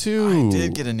tattoo. I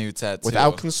did get a new tattoo.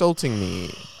 without consulting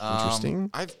me. Um, Interesting.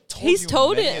 I've told He's you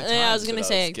told many it. a Yeah, I was times gonna that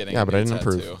say. getting Yeah, a but I new didn't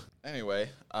approve. tattoo. Anyway,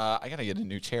 I got to get a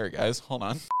new chair, guys. Hold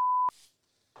on.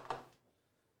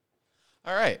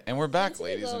 All right, and we're back,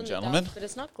 ladies and gentlemen. But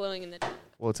it's not glowing in the dark.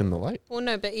 Well, it's in the light. Well,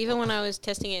 no, but even when I was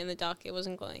testing it in the dark, it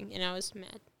wasn't glowing, and I was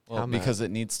mad. Well, How mad? because it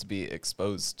needs to be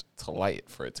exposed to light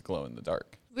for it to glow in the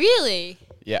dark. Really?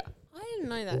 Yeah, I didn't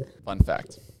know that. fun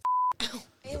fact. I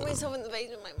hit myself in the face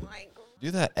with my mic.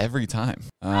 Do that every time. It's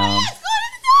going in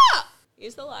the dark!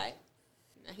 Here's the light.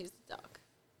 Now here's the dark.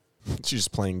 She's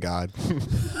just playing God.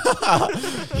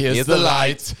 Here's the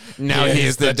light. Now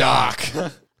here's the dark.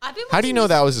 I've been How do you watching know this-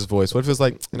 that was his voice? What if it was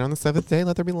like, and on the seventh day,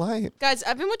 let there be light? Guys,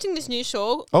 I've been watching this new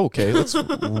show. Okay, let's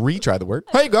retry the word.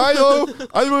 Hey guys,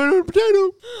 I want a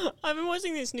potato. I've been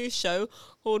watching this new show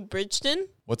called Bridgeton.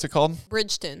 What's it called?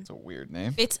 Bridgeton. It's a weird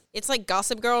name. It's like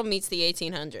Gossip Girl meets the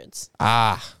 1800s.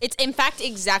 Ah, It's in fact it's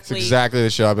exactly. exactly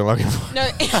the show I've been looking for. No,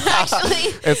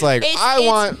 actually. It's like I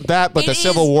want that, but it the is-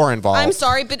 Civil War involved. I'm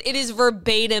sorry, but it is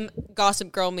verbatim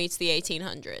Gossip Girl meets the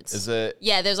 1800s. Is it?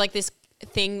 Yeah, there's like this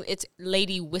thing. It's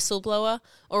Lady Whistleblower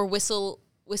or whistle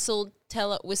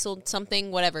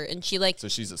something, whatever. And she like So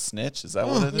she's a snitch? Is that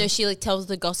what it is? no, she like tells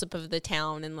the gossip of the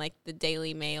town and like the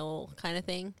Daily Mail kind of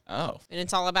thing. Oh. And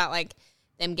it's all about like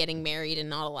them getting married and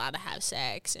not allowed to have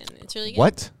sex, and it's really good.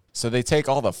 What? So they take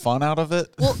all the fun out of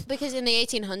it? Well, because in the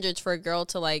 1800s, for a girl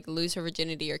to like lose her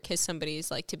virginity or kiss somebody is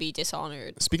like to be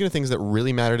dishonored. Speaking of things that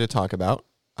really matter to talk about,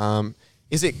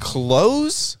 is it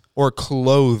clothes or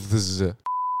clothes?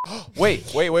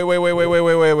 Wait. Wait.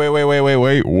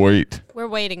 We're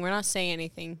waiting. We're not saying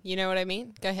anything. You know what I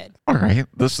mean? Go ahead. All right.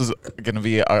 This is going to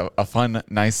be a fun,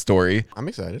 nice story. I'm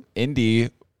excited. Indy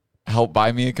helped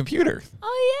buy me a computer.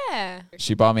 Oh yeah.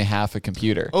 She bought me half a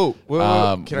computer. Oh,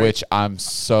 wait, can I- which I'm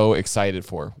so excited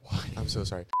for. I'm so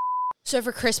sorry. So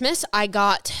for Christmas, I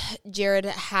got Jared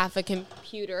half a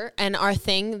computer, and our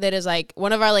thing that is like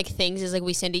one of our like things is like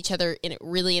we send each other in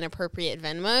really inappropriate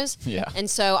Venmos. Yeah. And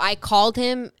so I called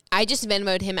him. I just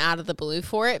Venmoed him out of the blue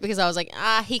for it because I was like,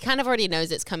 he kind of already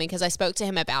knows it's coming because I spoke to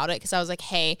him about it because I was like,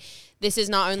 hey, this is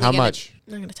not only How gonna, much?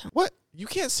 I'm not gonna tell. What? You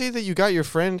can't say that you got your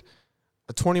friend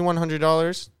a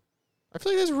 $2,100. I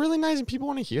feel like that's really nice, and people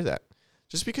want to hear that.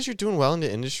 Just because you're doing well in the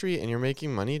industry and you're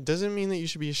making money doesn't mean that you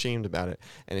should be ashamed about it.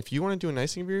 And if you want to do a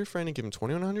nice thing for your friend and give him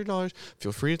 $2,100,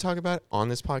 feel free to talk about it on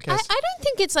this podcast. I don't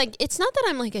think it's like it's not that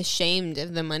I'm like ashamed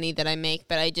of the money that I make,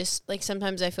 but I just like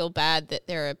sometimes I feel bad that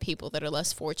there are people that are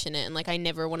less fortunate, and like I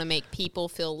never want to make people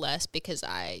feel less because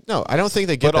I. No, I don't think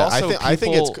they get But that. also I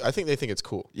think people- they think it's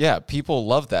cool Yeah, people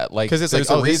love that. Like, because it's like,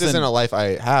 there's a this reason. isn't a life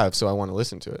I have, so I want to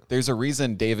listen to it. There's a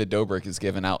reason David Dobrik has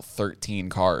given out 13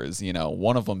 cars. You know,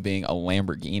 one of them being a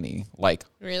Lamborghini, like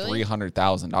Really?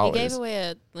 $300,000. You gave away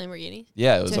a Lamborghini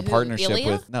Yeah, it was To a who? partnership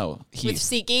Ilya? with with Heath.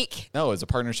 SeatGeek. No, it was a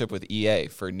partnership with EA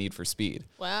for Need for Speed.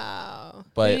 Wow.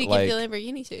 But, Who did you like- give the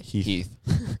Lamborghini to? Heath.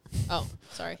 Oh,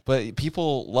 sorry. But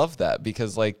people love that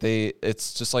because like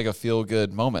it's just like a feel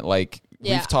good moment. Like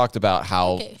Yeah. we've talked about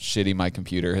how Okay. shitty my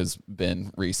computer has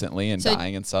been recently and So-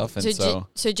 dying and stuff. And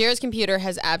So Jared's computer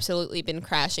has absolutely been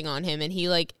crashing on him, and he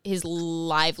like his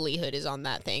livelihood is on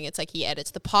that thing. It's like he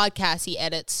edits the podcast, he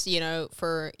edits,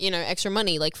 for extra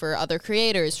money, like for other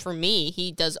creators. For me,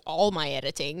 he does all my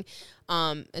editing.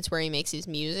 It's where he makes his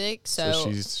music.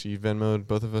 So she Venmo'd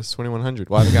both of us $2,100.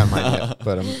 Well, I haven't gotten mine yet,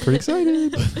 but I'm pretty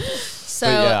excited. So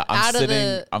But yeah,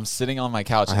 out I'm sitting on my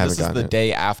couch. I And haven't this is gotten the it.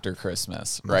 day after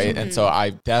Christmas, right? And so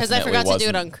I because definitely I forgot wasn't, to do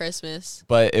it on Christmas.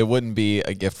 but it wouldn't be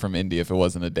a gift from Indy if it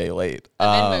wasn't a day late. A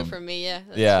Venmo from me, yeah.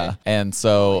 That's Yeah. true. And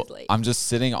so Always late. I'm just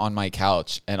sitting on my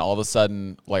couch and all of a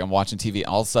sudden, like I'm watching TV, and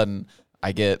all of a sudden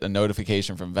I get a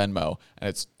notification from Venmo and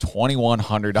it's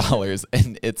 $2,100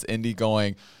 and it's Indy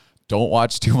going, don't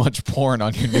watch too much porn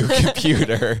on your new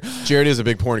computer. Jared is a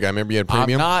big porn guy. Remember you had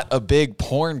premium? I'm not a big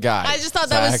porn guy. I just thought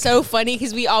that was Zach. so funny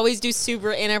because we always do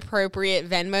super inappropriate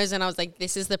Venmos, and I was like,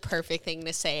 this is the perfect thing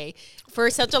to say for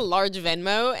such a large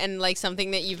Venmo and like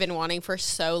something that you've been wanting for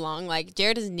so long. Like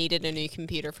Jared has needed a new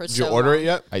computer for Did so you order long. it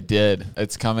yet? I did.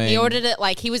 It's coming. He ordered it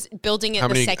like he was building it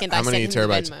the second I sent him the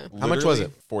Venmo. How much was it?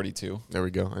 42. There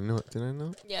we go. I know it. Did I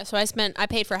know it? Yeah, so I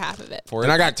paid for half of it. For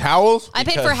And it. I got towels. I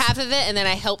paid for because- half of it, and then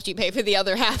I helped you pay for the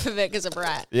other half of it because of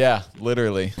Brat. Yeah,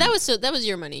 literally. That was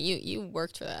your money. You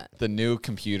worked for that. The new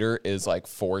computer is like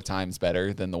 4 times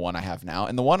better than the one I have now.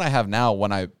 And the one I have now,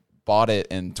 when I bought it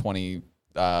in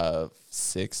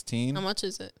 2016, How much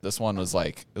is it? this one was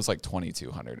like, it was like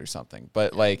 2,200 or something.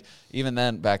 But like, even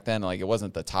then, back then, like it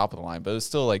wasn't the top of the line, but it was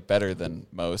still like better than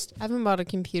most. I haven't bought a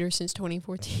computer since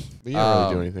 2014. But you don't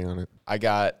really do anything on it. I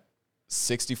got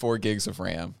 64 gigs of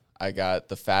RAM. I got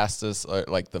the fastest,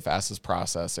 the fastest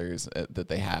processors that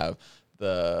they have.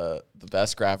 The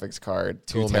best graphics card,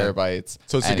 2 Cool, man. terabytes.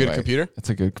 So it's a good computer? It's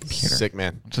a good computer. Sick,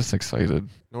 man. I'm just excited.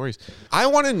 No worries. I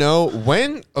want to know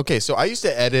when. Okay, so I used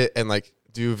to edit and like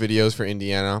do videos for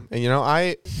Indiana, and you know,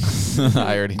 I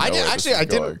I already know. did where this actually is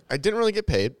going. I didn't really get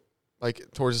paid like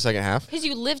towards the second half. Because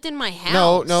you lived in my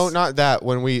house. No, not that.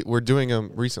 When we were doing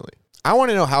them recently, I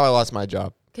want to know how I lost my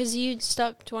job. Because you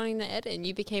stopped wanting to edit and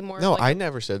you became more. No, of like I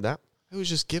never said that. It was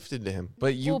just gifted to him.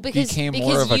 But you Well, because- became because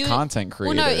more of a you- content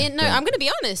creator. Well, no, than- I'm going to be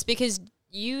honest because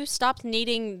you stopped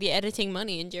needing the editing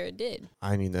money and Jared did.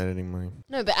 I need the editing money.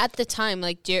 No, but at the time,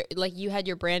 like you had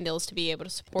your brand deals to be able to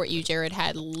support you. Jared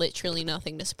had literally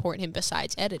nothing to support him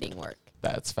besides editing work.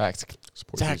 That's facts.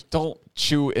 Support Zach, these, don't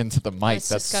chew into the mic. That's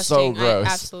so disgusting. gross.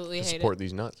 I absolutely hate support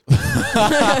these nuts.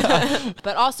 it.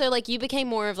 But also, like, you became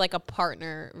more of like a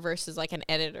partner versus like an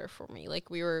editor for me.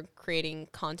 Like, we were creating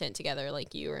content together.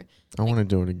 Like, you were, I want to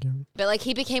do it again. but like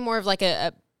he became more of like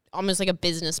a almost like a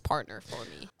business partner for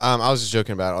me. I was just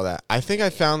joking about all that. I think I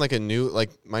found like a new,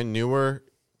 like my newer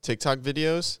TikTok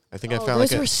videos. I think I found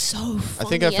those like were a. so funny.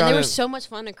 think I and found they were it- so much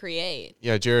fun to create.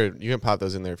 Yeah, Jared, you can pop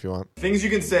those in there if you want. Things you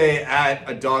can say at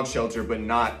a dog shelter, but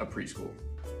not a preschool.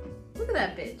 Look at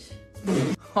that bitch.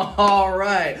 All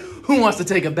right. Who wants to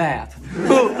take a bath?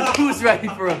 Who's ready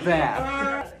for a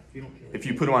bath? If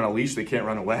you put them on a leash, they can't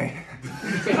run away.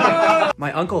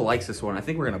 My uncle likes this one. I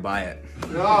think we're gonna buy it.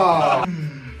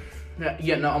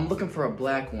 Yeah, no, I'm looking for a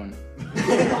black one.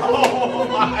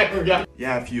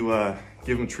 Yeah, if you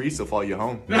give them treats, they'll follow you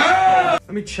home. Let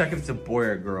me check if it's a boy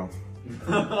or a girl.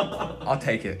 I'll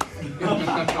take it.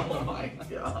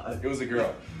 It was a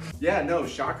girl. Yeah, no,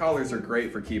 shock collars are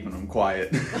great for keeping them quiet.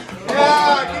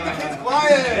 Yeah, keep the kids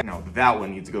quiet. No, that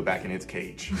one needs to go back in its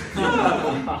cage.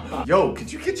 Yo,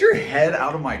 could you get your head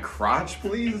out of my crotch,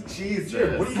 please?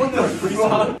 Jesus. What are you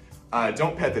doing?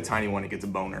 Don't pet the tiny one, it gets a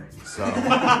boner. So.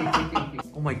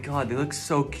 Oh my god, they look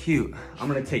so cute. I'm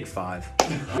gonna take 5.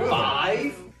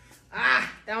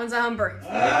 That one's a humper.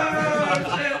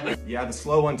 Yeah, the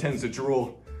slow one tends to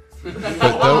drool.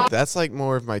 But that's like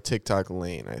more of my TikTok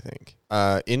lane, I think.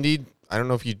 Indeed, I don't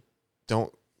know if you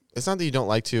don't. It's not that you don't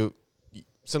like to.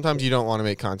 Sometimes you don't want to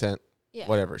make content. Yeah.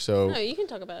 Whatever. So No, you can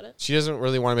talk about it. she doesn't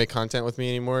really want to make content with me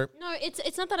anymore. No,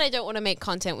 it's not that I don't want to make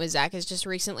content with Zach. It's just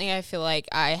recently I feel like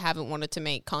I haven't wanted to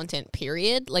make content,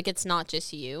 period. Like, it's not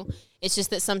just you. It's just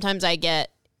that sometimes I get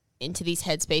into these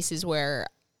headspaces where,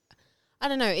 I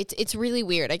don't know, it's really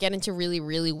weird. I get into really,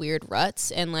 really weird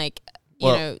ruts and, like, you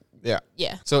know, Yeah.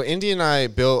 So Indy and I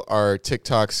built our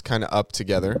TikToks kind of up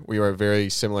together. We were a very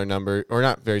similar number, or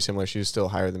not very similar. She was still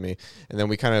higher than me. And then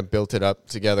we kind of built it up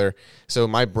together. So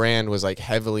my brand was like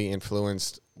heavily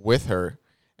influenced with her.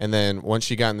 And then once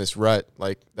she got in this rut,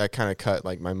 like that kind of cut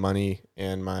like my money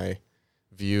and my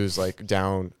views like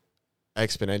down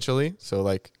exponentially. So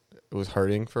like it was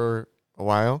hurting for a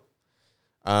while.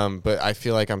 But I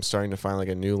feel like I'm starting to find like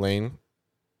a new lane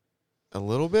a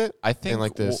little bit. I think and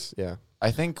like this, yeah. I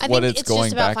think I what think it's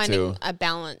going just about back finding to. a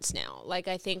balance now. Like,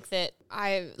 I think that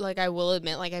I will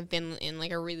admit, like, I've been in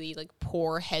like a really like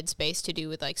poor headspace to do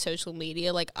with like social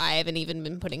media. Like, I haven't even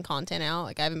been putting content out.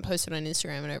 Like, I haven't posted on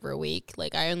Instagram in over a week.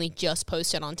 Like, I only just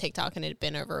posted on TikTok and it had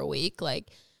been over a week. Like,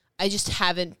 I just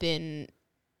haven't been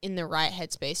in the right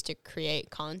headspace to create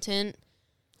content.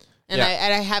 And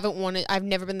Yeah. I've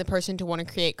never been the person to want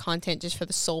to create content just for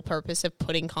the sole purpose of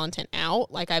putting content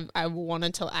out. Like I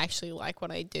wanted to actually like what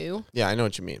I do. Yeah, I know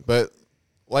what you mean. But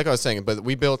like I was saying, but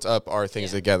we built up our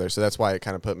things Yeah. together. So that's why it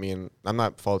kind of put me in, I'm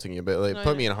not faulting you, but it No,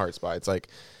 put yeah. me in a hard spot. It's like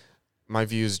my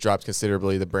views dropped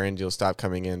considerably. The brand deals stopped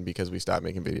coming in because we stopped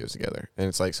making videos together. And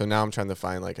it's like, so now I'm trying to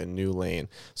find like a new lane.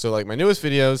 So like my newest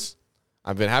videos,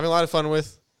 I've been having a lot of fun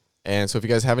with. And so if you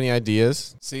guys have any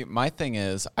ideas, See, my thing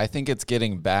is, I think it's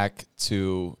getting back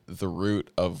to the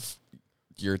root of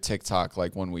your TikTok,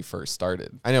 like when we first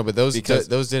started. I know, but those Because-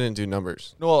 those didn't do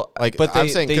numbers. Well, Like, but I'm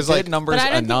they, saying, they 'cause, did like- numbers But I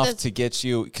don't think enough that's- to get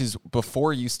you, because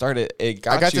before you started, it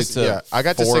got, I got you to- to yeah, I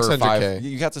got to 4 or 600K. 5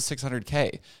 You got to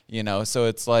 600K, you know? So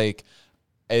it's like,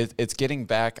 it's getting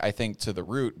back, I think, to the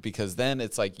root, because then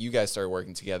it's like you guys started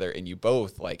working together and you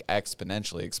both like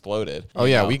exponentially exploded. Oh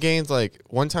you yeah, know? we gained like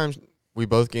one time we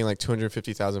both gained like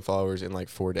 250,000 followers in like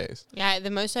 4 days. Yeah,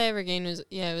 the most I ever gained was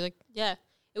it was like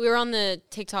we were on the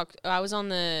TikTok. I was on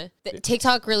the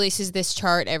TikTok releases this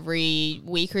chart every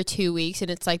week or 2 weeks, and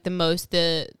it's like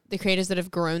the creators that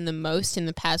have grown the most in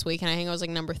the past week, and I think I was like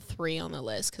number 3 on the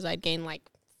list because I'd gained like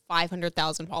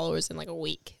 500,000 followers in like a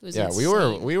week. It was Yeah,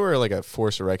 insane. we were like a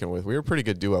force to reckon with. We were a pretty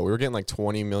good duo. We were getting like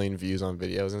 20 million views on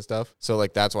videos and stuff. So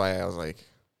like that's why I was like,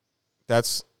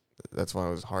 that's why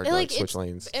it was hard to like switch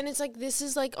lanes. And it's like, this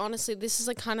is like, honestly, this is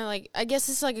like kind of like, I guess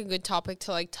this is like a good topic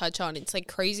to like touch on. It's like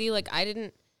crazy. Like I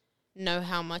didn't know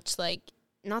how much like,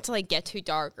 not to like get too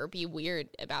dark or be weird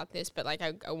about this, but like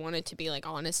I wanted to be like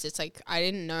honest. It's like, I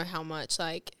didn't know how much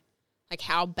like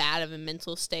how bad of a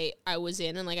mental state I was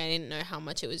in. And like, I didn't know how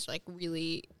much it was like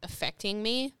really affecting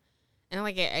me. And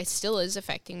like, it still is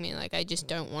affecting me. Like, I just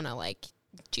don't want to like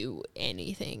do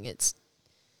anything. It's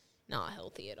not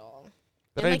healthy at all.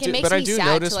 But And, I like, it do, makes but I me do sad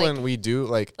notice to, like- when we do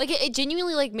like, Like it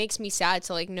genuinely like makes me sad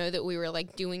to like know that we were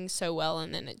like doing so well,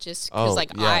 and then it just Oh, because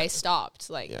like yeah. I stopped.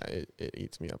 Like yeah, it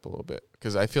eats me up a little bit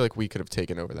because I feel like we could have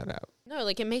taken over that app. no,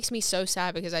 like it makes me so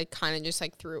sad because I kind of just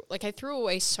like I threw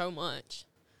away so much.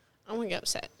 I won't get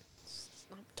upset. Let's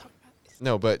not talk about this.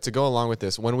 No, but to go along with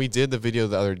this, when we did the video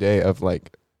the other day of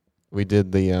like, we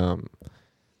did the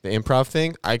improv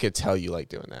thing, I could tell you like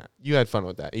doing that. You had fun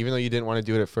with that, even though you didn't want to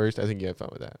do it at first. I think you had fun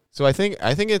with that. So I think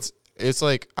it's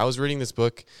like I was reading this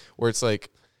book where it's like,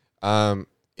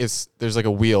 there's like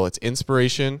a wheel. It's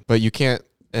inspiration, but you can't,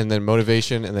 and then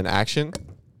motivation, and then action.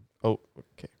 Oh,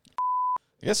 okay.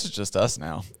 I guess it's just us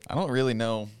now. I don't really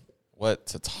know what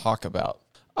to talk about.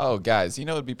 Oh, guys, you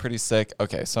know it'd be pretty sick.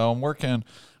 Okay, so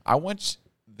I want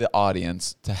the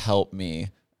audience to help me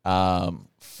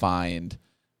find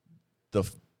the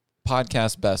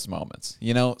podcast best moments.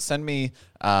 You know, send me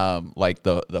like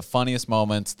the funniest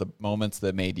moments, the moments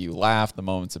that made you laugh, the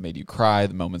moments that made you cry,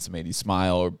 the moments that made you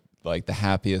smile, or like the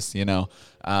happiest, you know.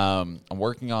 I'm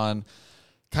working on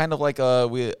kind of like a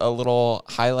little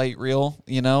highlight reel,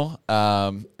 you know,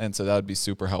 and so that would be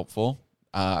super helpful.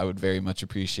 I would very much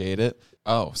appreciate it.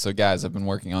 Oh, so guys, I've been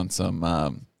working on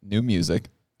some new music,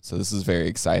 so this is very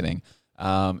exciting.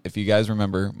 If you guys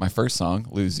remember my first song,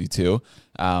 Lose You Too,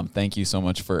 thank you so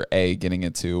much for getting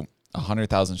it to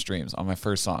 100,000 streams on my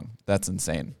first song. That's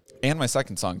insane. And my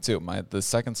second song too. The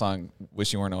second song,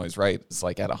 Wish You Weren't Always Right, is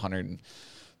like at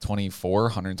 124,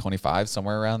 125,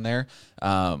 somewhere around there,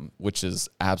 which is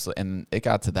absolutely, and it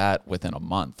got to that within a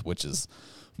month, which is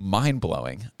mind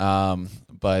blowing.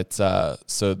 But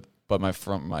my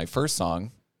first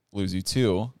song, Lose You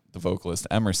Too, the vocalist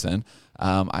Emerson,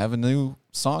 I have a new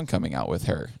song coming out with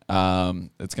her.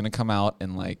 It's going to come out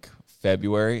in like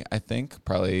February, I think,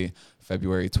 probably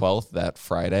February 12th, that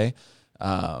Friday.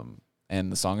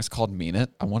 And the song is called Mean It.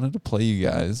 I wanted to play you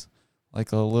guys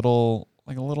like a little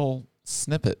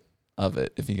snippet of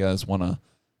it if you guys want to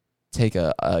take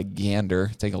a gander,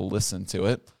 take a listen to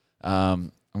it.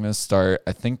 I'm going to start,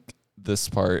 I think this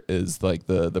part is like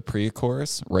the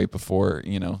pre-chorus right before,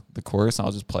 you know, the chorus.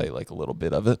 I'll just play like a little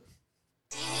bit of it.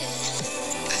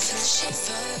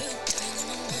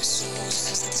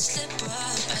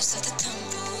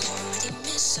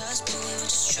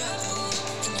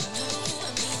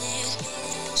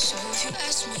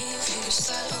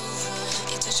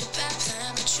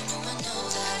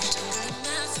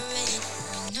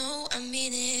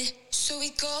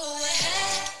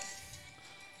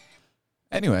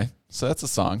 Anyway, so that's a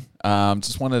song.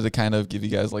 Just wanted to kind of give you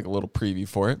guys like a little preview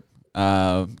for it.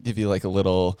 Give you like a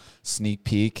little sneak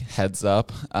peek, heads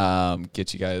up,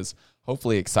 get you guys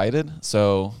hopefully excited.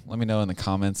 So let me know in the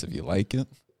comments if you like it.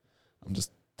 I'm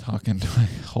just talking to my,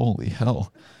 holy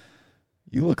hell.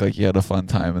 You look like you had a fun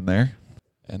time in there.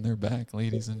 And they're back,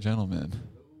 ladies and gentlemen.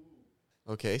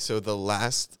 Okay, so the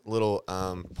last little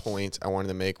point I wanted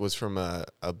to make was from a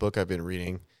book I've been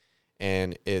reading,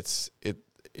 and it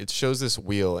shows this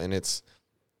wheel, and it's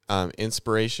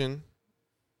inspiration,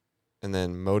 and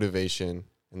then motivation,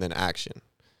 and then action.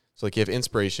 So like you have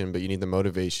inspiration, but you need the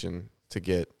motivation to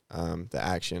get the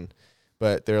action.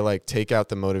 But they're like, take out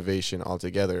the motivation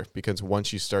altogether, because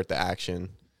once you start the action,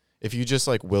 if you just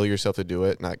like will yourself to do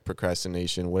it, not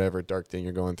procrastination, whatever dark thing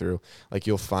you're going through, like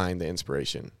you'll find the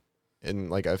inspiration.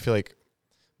 And like I feel like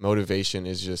motivation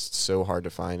is just so hard to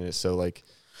find, and it's so like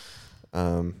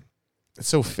it's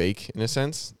so fake in a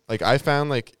sense. Like I found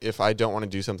like if I don't want to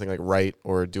do something like write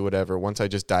or do whatever, once I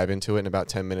just dive into it in about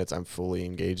 10 minutes, I'm fully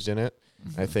engaged in it.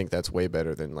 I think that's way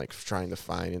better than like trying to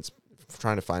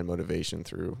find motivation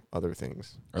through other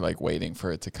things. Or like waiting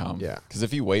for it to come. Yeah. Because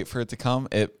if you wait for it to come,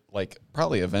 it like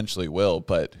probably eventually will,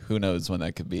 but who knows when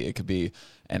that could be. It could be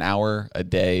an hour, a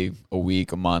day, a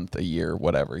week, a month, a year,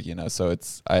 whatever, you know. So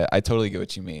it's I totally get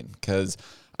what you mean, because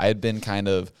I had been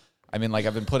I've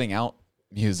been putting out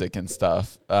music and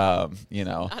stuff, you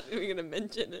know. I'm not even gonna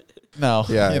mention it. No,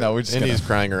 Yeah, you know, we're just Indy's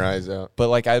crying her eyes out. But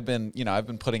like I've been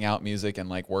putting out music and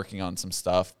like working on some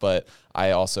stuff, but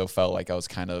I also felt like I was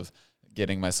kind of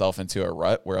getting myself into a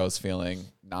rut where I was feeling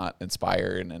not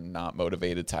inspired and not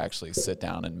motivated to actually sit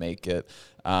down and make it.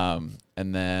 And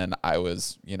then I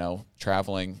was, you know,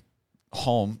 traveling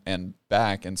home and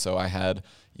back. And so I had,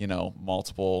 you know,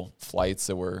 multiple flights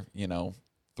that were, you know,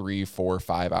 3, 4,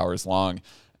 5 hours long,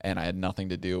 and I had nothing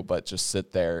to do but just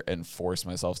sit there and force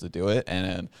myself to do it. And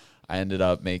then I ended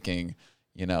up making,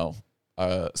 you know,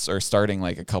 or starting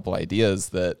like a couple ideas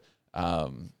that,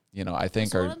 you know, I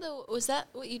think Was that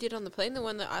what you did on the plane? The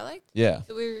one that I liked? yeah.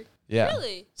 Yeah.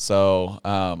 Really? So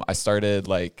I started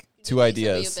like two Your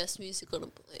ideas. best music on a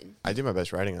plane. I do my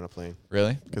best writing on a plane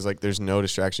Really? because like there's no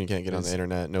distraction. You can't get on the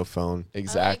internet, no phone.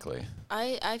 Exactly.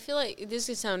 I feel like this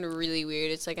could sound really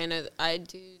weird. It's like I know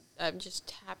that I'm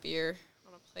just happier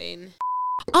on a plane.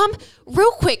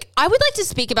 Real quick, I would like to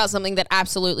speak about something that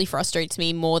absolutely frustrates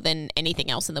me more than anything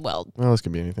else in the world. Well, this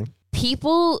can be anything.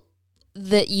 People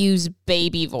that use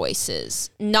baby voices.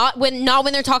 Not when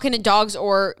they're talking to dogs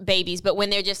or babies, but when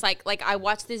they're just like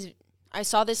I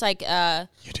saw this like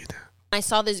You do that. I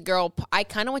saw this girl. I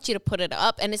kind of want you to put it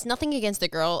up, and it's nothing against the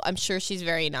girl. I'm sure she's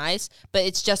very nice, but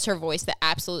it's just her voice that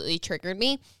absolutely triggered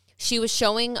me. She was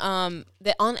showing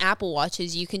that on Apple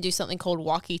Watches you can do something called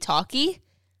walkie-talkie.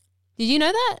 Did you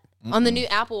know that? Mm-mm. On the new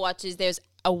Apple Watches, there's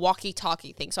a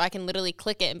walkie-talkie thing, so I can literally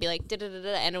click it and be like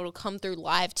da-da-da-da, and it'll come through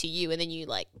live to you, and then you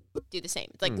like do the same.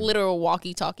 It's like literal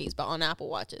walkie-talkies, but on Apple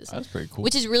Watches. That's pretty cool.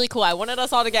 Which is really cool. I wanted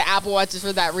us all to get Apple Watches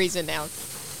for that reason now.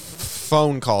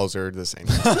 Phone calls are the same.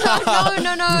 No,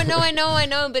 I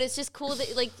know, but it's just cool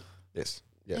that like. Yes.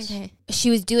 Okay. She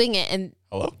was doing it, and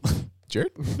Hello?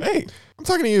 Jared? Hey, I'm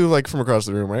talking to you like from across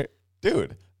the room, right?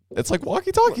 dude. It's like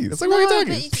walkie-talkies. It's like No,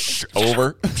 walkie-talkies. but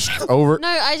Over. Over. no,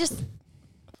 I just.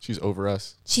 She's over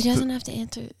us. She doesn't have to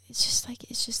answer. It's just like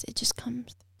it just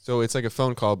comes. So it's like a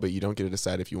phone call, but you don't get to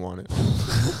decide if you want it.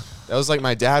 That was like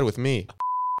my dad with me.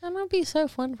 That might be so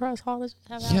fun for us all to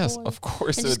have. Yes, Apple of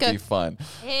course And it just would go- be fun.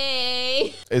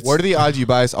 Hey. It's What are the odds you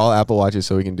buy us all Apple Watches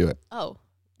so we can do it? Oh,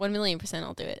 1,000,000%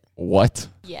 I'll do it. what?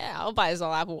 Yeah, I'll buy us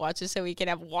all Apple Watches so we can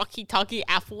have walkie-talkie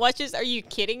Apple Watches. Are you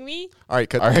kidding me? All right,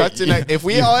 cut All right, to next. If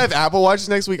we all have Apple Watches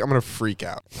next week, I'm going to freak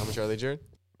out. How much are they, Jared?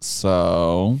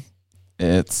 So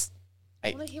it's.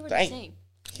 I want to hear what he's saying.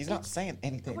 He's not saying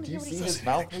anything. wanna Do you hear what see he his says.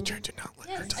 mouth? Jared, do not let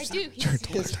her Yes, touch I that. do. Jared,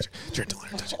 don't let her touch it. Jared, don't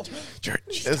let her touch it. Jared,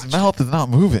 she's His touching mouth is not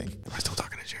moving. it. Am I still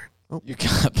talking to Jared? Oh, You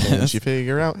got can this. she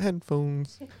figure out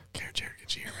headphones? Jared, can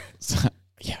she hear me?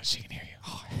 Yeah, she can hear you.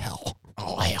 Oh hell.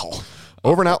 Oh hell.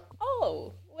 Over and out.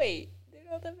 Oh, wait. They're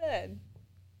not that bad.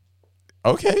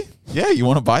 Okay. Yeah, you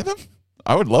want to buy them?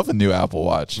 I would love a new Apple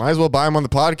Watch. Might as well buy them on the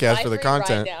podcast for the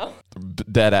content. Right now.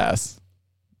 Dead ass.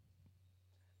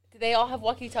 Do they all have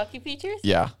walkie-talkie features?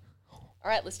 Yeah. All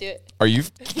right, let's do it. Are you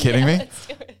kidding me? Let's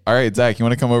do it. All right, Zach, you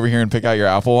want to come over here and pick out your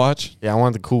Apple Watch? Yeah, I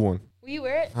want the cool one. Will you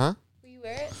wear it? Huh? Will you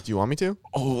wear it? Do you want me to?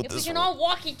 Oh, If we can all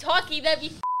walkie-talkie, that'd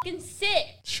be fucking sick.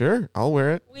 Sure, I'll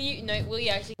wear it. Will you? No, will you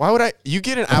actually? Why would I? You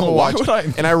get an Apple why Watch, would I?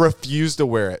 and I refuse to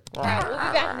wear it. All right, we'll be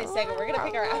back in a second. We're gonna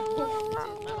pick our Apple Watches.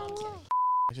 My mom's here.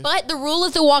 But the rule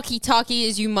of the walkie-talkie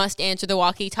is you must answer the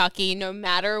walkie-talkie no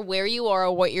matter where you are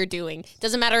or what you're doing.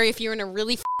 Doesn't matter if you're in a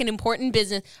really fucking important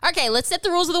business. Okay, let's set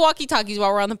the rules of the walkie-talkies while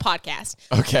we're on the podcast.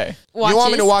 Okay. You want me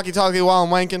Watches. to walkie-talkie while I'm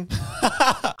wanking?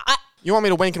 You want me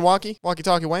to wank and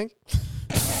walkie-talkie wank?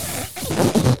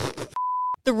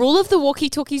 The rule of the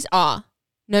walkie-talkies are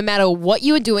no matter what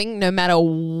you are doing, no matter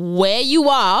where you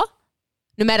are,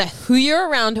 no matter who you're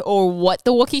around or what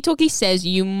the walkie-talkie says,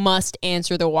 you must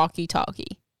answer the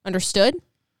walkie-talkie. Understood?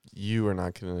 You are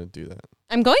not going to do that.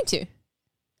 I'm going to.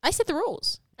 I set the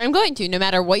rules. I'm going to, no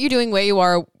matter what you're doing, where you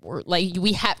are. Like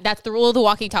we have, that's the rule of the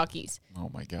walkie-talkies. Oh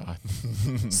my God.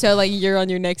 So like you're on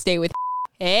your next date with,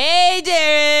 hey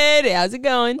Jared, how's it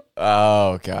going?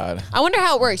 Oh God. I wonder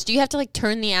how it works. Do you have to like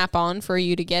turn the app on for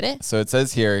you to get it? So it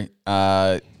says here,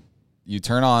 you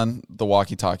turn on the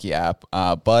walkie-talkie app,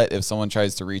 but if someone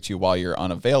tries to reach you while you're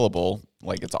unavailable,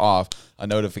 like it's off, a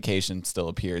notification still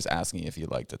appears asking if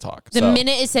you'd like to talk. The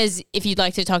minute it says if you'd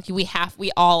like to talk, we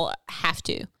all have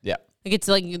to. Yeah. Like it's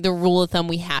like the rule of thumb.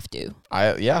 We have to.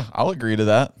 I'll agree to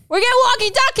that. We're getting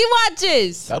walkie-talkie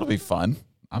watches. That'll be fun.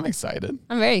 I'm excited.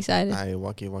 I'm very excited. Ay,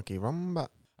 walkie rumba.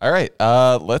 All right,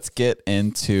 let's get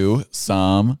into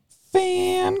some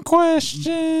fan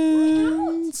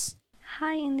questions.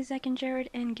 Hi, Indy, Zach, and Jared,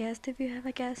 and guest if you have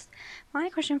a guest. My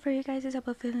question for you guys is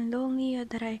about feeling lonely or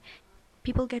that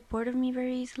people get bored of me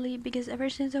very easily, because ever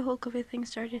since the whole COVID thing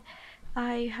started,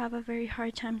 I have a very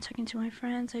hard time talking to my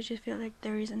friends. I just feel like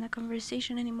there isn't a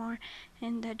conversation anymore,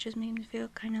 and that just makes me feel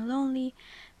kind of lonely,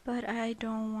 but I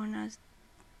don't want to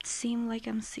seem like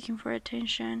I'm seeking for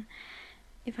attention.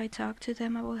 If I talk to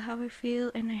them about how I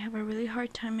feel, and I have a really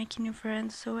hard time making new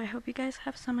friends, so I hope you guys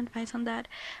have some advice on that.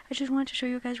 I just wanted to show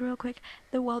you guys real quick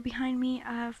the wall behind me.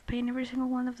 I've painted every single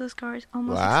one of those cards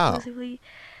almost Wow. exclusively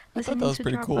I thought listening that was to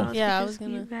pretty cool. Dropouts, Yeah, I was because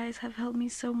gonna- you guys have helped me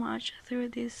so much through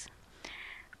this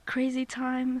crazy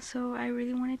time, so I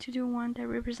really wanted to do one that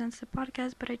represents the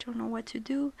podcast, but I don't know what to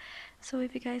do. So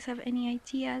if you guys have any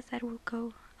ideas that will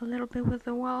go a little bit with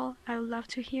the wall, I would love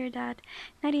to hear that.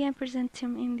 99%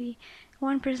 Team Indy,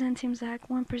 1% Team Zach,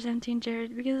 1% Team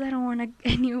Jared, because I don't want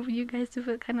any of you guys to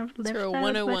feel kind of left Throw out, but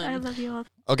 101. I love you all.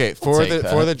 Okay, for take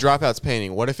the dropouts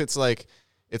painting, what if it's like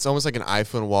it's almost like an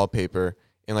iPhone wallpaper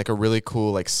in like a really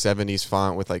cool like 70s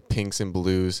font with like pinks and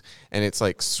blues, and it's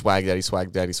like swag daddy,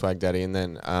 swag daddy, swag daddy, and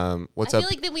then what's I up? feel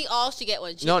like that we all should get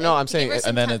one. No, no, I'm saying-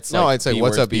 And then it's No, like I'd say B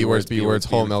what's words, up, B words, B words,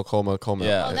 whole milk, whole milk, whole milk.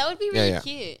 Yeah. Oh, that would be Yeah, really yeah.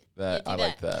 cute. That Yeah, I do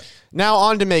like that. Now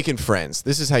on to making friends.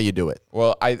 This is how you do it.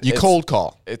 Well, You it's- cold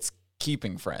call. It's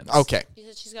keeping friends. Okay, She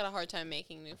said she's got a hard time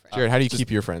making new friends. Jared, how do you keep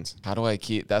your friends? How do I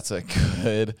keep? That's a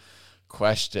good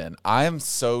question. I am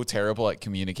so terrible at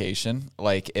communication.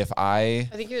 Like if I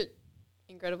think you're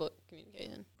incredible at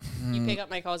communication. You pick up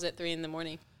my calls at 3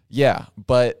 a.m. Yeah,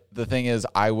 but the thing is,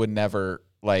 I would never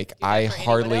like. I that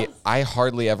for anyone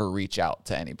hardly ever reach out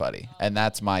to anybody, and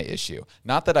that's my issue.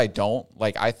 Not that I don't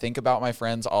like. I think about my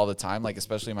friends all the time, like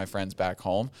especially my friends back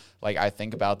home. Like I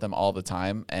think about them all the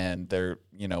time, and they're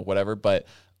whatever. But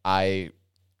I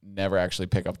never actually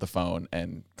pick up the phone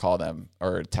and call them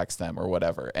or text them or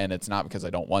whatever. And it's not because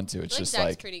I don't want to. It's just Zach's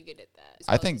like pretty good at that.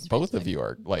 I think both of you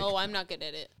are like Oh, I'm not good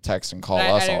at it. text and call But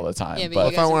I us all don't- the time. Yeah, but you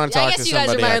if I guys wanna are- talk I to guess you guys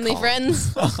are somebody, my I only call 'em.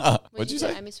 friends. what'd you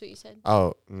say? I missed what you said.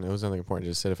 Oh, it was nothing important.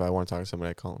 Just said if I want to talk to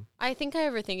somebody, I call them. I think I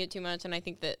overthink it too much, and I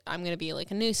think that I'm gonna be like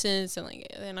a nuisance, and like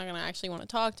they're not gonna actually want to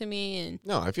talk to me. And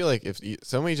No, I feel like if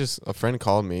somebody a friend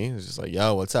called me, it's just like,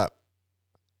 yo, what's up?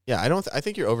 Yeah, I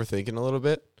think you're overthinking a little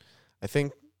bit. I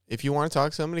think if you want to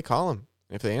talk to somebody, call them.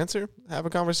 If they answer, have a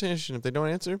conversation. If they don't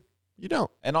answer, you don't.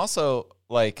 And also,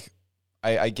 like,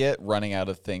 I get running out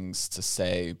of things to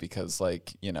say because,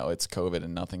 like, it's COVID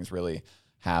and nothing's really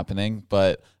happening.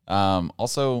 But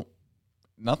also,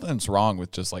 nothing's wrong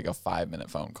with just like a 5-minute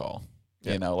phone call.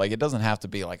 Yeah. Like it doesn't have to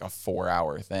be like a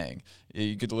 4-hour thing.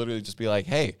 You could literally just be like,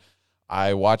 hey,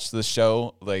 I watched this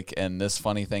show, like, and this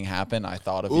funny thing happened. I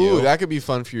thought of you. Ooh, that could be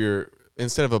fun for your.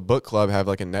 Instead of a book club, have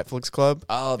like a Netflix club.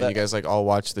 Oh, and you guys like all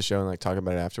watch the show and like talk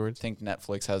about it I afterwards. think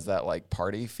Netflix has that like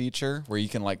party feature where you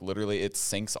can like literally it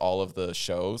syncs all of the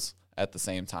shows at the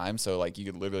same time. So like you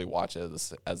could literally watch it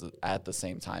at the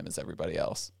same time as everybody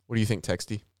else. What do you think,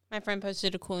 Texty? my friend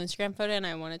posted a cool Instagram photo, and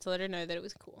I wanted to let her know that it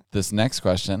was cool. This next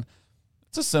question,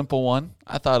 it's a simple one.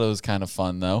 I thought it was kind of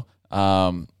fun though.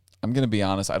 I'm going to be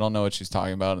honest. I don't know what she's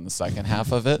talking about in the second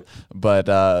half of it, but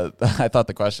I thought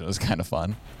the question was kind of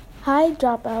fun. Hi,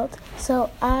 Dropout.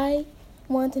 So I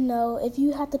want to know if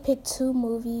you had to pick 2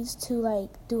 movies to like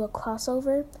do a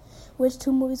crossover, which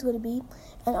 2 movies would it be?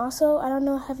 And also, I don't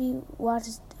know, have you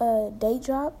watched Date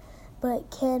Drop, but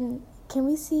can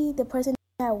we see the person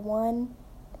that won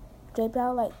Draped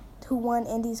Out, like who won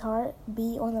Indy's heart,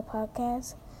 be on the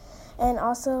podcast? And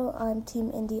also, I'm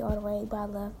Team Indy all the way, but I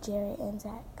love Jared and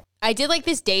Zach. I did like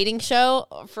this dating show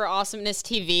for Awesomeness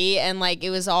TV, and like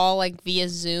it was all like via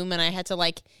Zoom, and I had to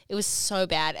like, it was so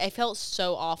bad. I felt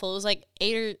so awful. It was like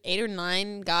 8 or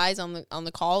 9 guys on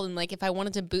the call, and like if I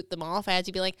wanted to boot them off, I had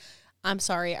to be like, I'm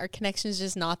sorry, our connection's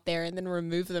just not there, and then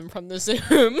remove them from the Zoom.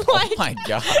 Like, Oh my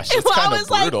gosh, and it's I kind of was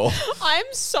like, brutal. I'm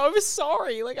so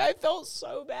sorry. Like I felt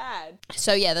so bad.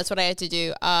 So yeah, that's what I had to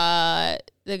do.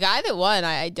 The guy that won,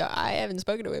 I haven't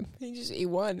spoken to him. He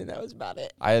won, and that was about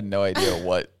it. I had no idea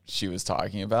what she was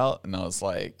talking about, and I was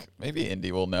like, maybe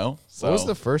Indy will know. So, What was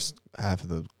the first half of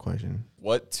the question?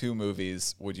 what 2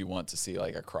 movies would you want to see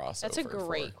like a crossover? That's a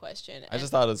great for? question. I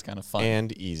just thought it was kind of fun.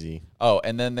 And easy. Oh,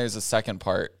 and then there's a second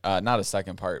part. Not a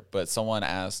second part, but someone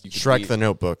asked. You could Shrek the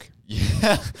Notebook.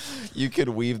 Yeah, you could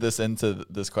weave this into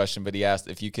this question, but he asked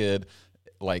if you could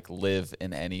like live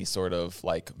in any sort of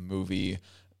like movie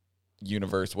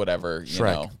universe, whatever. You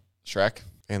Shrek. know, Shrek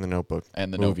And the Notebook.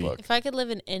 and the Movie. Notebook. If I could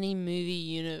live in any movie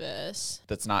universe,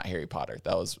 That's not Harry Potter.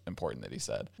 That was important that he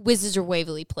said. Wizards of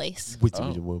Waverly Place.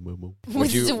 Wizards of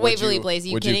Waverly Place. Are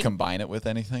you would kidding? you combine it with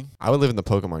anything? I would live in the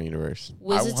Pokemon universe.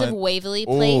 Wizards of want- Waverly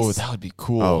Oh, Place. that would be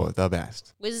cool. Oh, the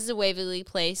best. Wizards of Waverly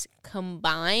Place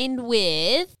combined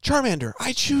with Charmander,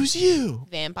 I choose you.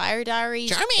 Vampire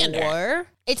Diaries. Charmander. Or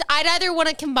I'd either want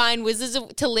to combine Wizards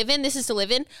of to live in. This is to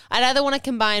live in. I'd either want to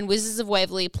combine Wizards of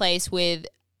Waverly Place with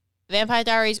Vampire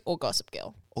Diaries or Gossip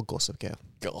Girl. Or Gossip Girl.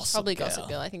 Probably Gossip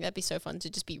Girl. I think that'd be so fun to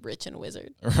just be rich and a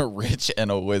wizard. Rich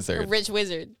and a A wizard. rich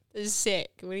wizard. This is sick.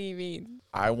 What do you mean?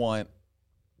 I want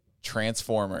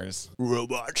Transformers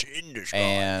Robots in the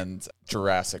and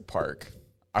Jurassic Park.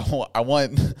 I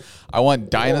want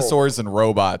dinosaurs and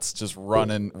robots just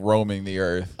roaming the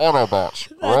earth. Autobots.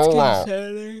 That's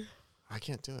concerning. I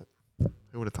can't do it.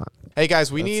 Who would have thought? Hey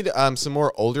guys, we need some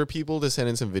more older people to send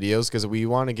in some videos because we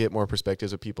want to get more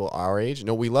perspectives of people our age.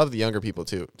 No, we love the younger people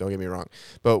too. Don't get me wrong,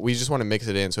 but we just want to mix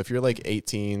it in. So if you're like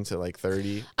 18 to like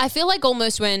 30, I feel like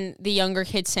almost when the younger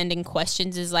kids sending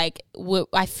questions is like,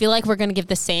 I feel like we're going to give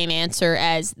the same answer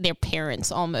as their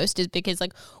parents almost, is because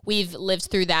like we've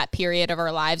lived through that period of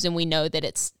our lives and we know that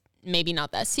it's maybe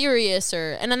not that serious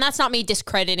and then that's not me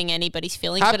discrediting anybody's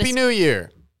feelings. but Happy it's, New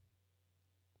Year.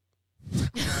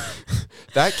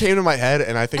 That came to my head,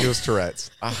 and I think it was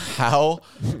Tourette's. How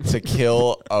to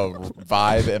kill a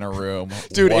vibe in a room.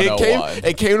 Dude, 101.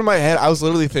 it came to my head. I was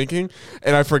literally thinking,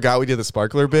 and I forgot we did the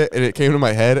sparkler bit, and it came to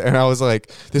my head, and I was like,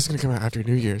 this is going to come out after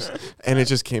New Year's. And it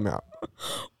just came out.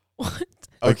 what?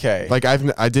 Okay. Like, I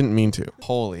didn't mean to.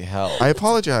 Holy hell. I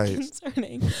apologize.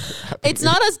 Concerning. It's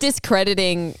not us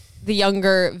discrediting the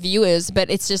younger viewers, but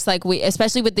it's just like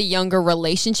especially with the younger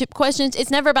relationship questions, it's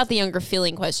never about the younger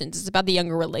feeling questions. It's about the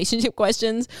younger relationship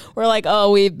questions. We're like, oh,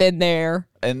 we've been there.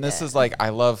 And this is like, I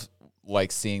love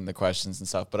like seeing the questions and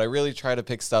stuff, but I really try to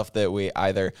pick stuff that we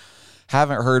either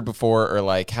haven't heard before or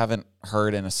like haven't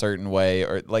heard in a certain way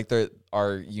or like they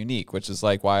are unique, which is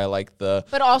like why I like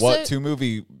But also, what 2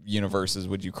 movie universes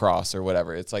would you cross or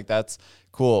whatever. It's like, that's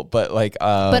cool. But like,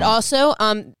 but also,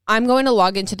 I'm going to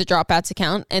log into the Dropouts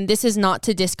account, and this is not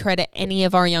to discredit any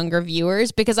of our younger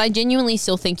viewers because I genuinely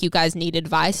still think you guys need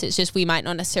advice. It's just we might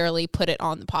not necessarily put it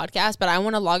on the podcast, but I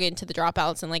want to log into the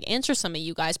Dropouts and like answer some of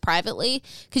you guys privately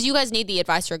because you guys need the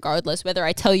advice regardless, whether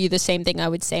I tell you the same thing I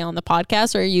would say on the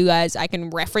podcast or you guys, I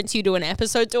can reference you to an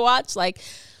episode to watch. Like,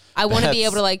 I want to be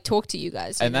able to like talk to you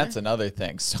guys. And that's another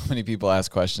thing. So many people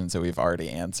ask questions that we've already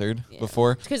answered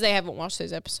before. Because they haven't watched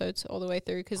those episodes all the way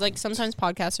through. Because like sometimes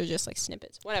podcasts are just like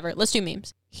snippets. Whatever. Let's do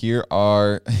memes. Here's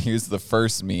the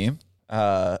first meme.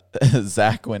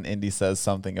 Zach, when Indy says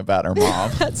something about her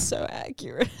mom. That's so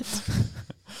accurate.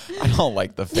 I don't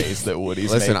like the face that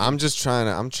Woody's Listen, making. I'm just trying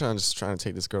to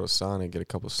take this girl to Sonic, get a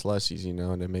couple slushies,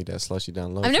 and then make that slushie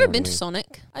down low. I've never for been me. to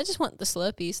Sonic. I just want the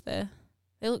Slurpees there.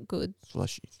 They look good.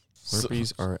 Slushies.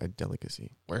 Slurpees are a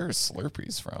delicacy. Where are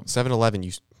Slurpees from? 7-Eleven,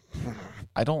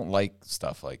 I don't like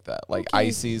stuff like that. Like Okay.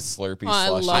 Ices, Slurpees, Oh, I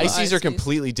slushies. love Ices are Ices.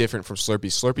 completely different from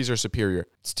Slurpees. Slurpees are superior.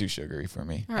 It's too sugary for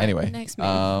me. All right, Anyway, next meme.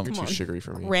 You're Come too on. sugary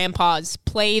for me. Grandpas,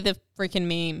 play the freaking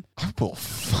meme. I will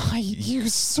fight you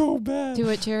so bad. Do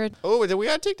it, Jared. Oh, did we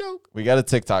got TikTok? We got a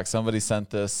TikTok. Somebody sent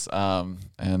this,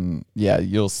 and yeah,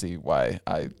 you'll see why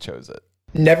I chose it.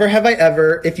 Never have I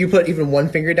ever, if you put even one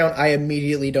finger down, I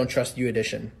immediately don't trust you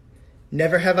edition.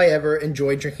 Never have I ever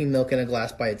enjoyed drinking milk in a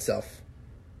glass by itself.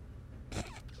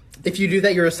 If you do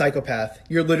that, you're a psychopath.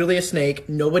 You're literally a snake.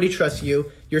 Nobody trusts you.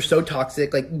 You're so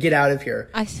toxic. Like, get out of here.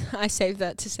 I saved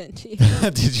that to send to you.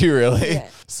 Did you really? Yeah.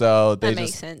 So they That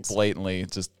makes just sense. blatantly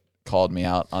just called me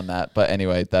out on that. But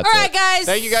anyway, that's All right, it. guys.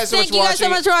 Thank you guys so much for Thank you guys so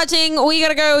watching. much for watching. We got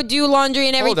to go do laundry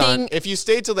and Hold everything. on. If you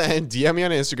stayed till the end, DM me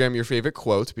on Instagram your favorite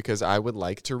quote because I would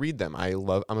like to read them.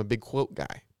 I'm a big quote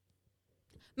guy.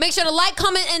 Make sure to like,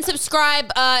 comment, and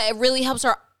subscribe. It really helps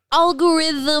our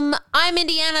algorithm. I'm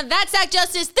Indiana. That's Zach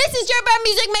Justice. This is Jared Brown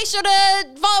Music. Make sure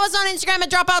to follow us on Instagram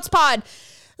at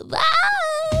DropoutsPod.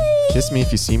 Bye. Kiss me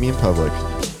if you see me in public.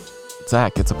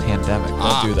 Zach, it's a pandemic.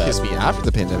 Don't do that. Kiss me after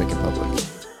the pandemic in public.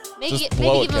 Just blow Maybe a give him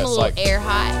a kiss, little like- air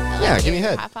high. Yeah, give me a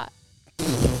head. High five.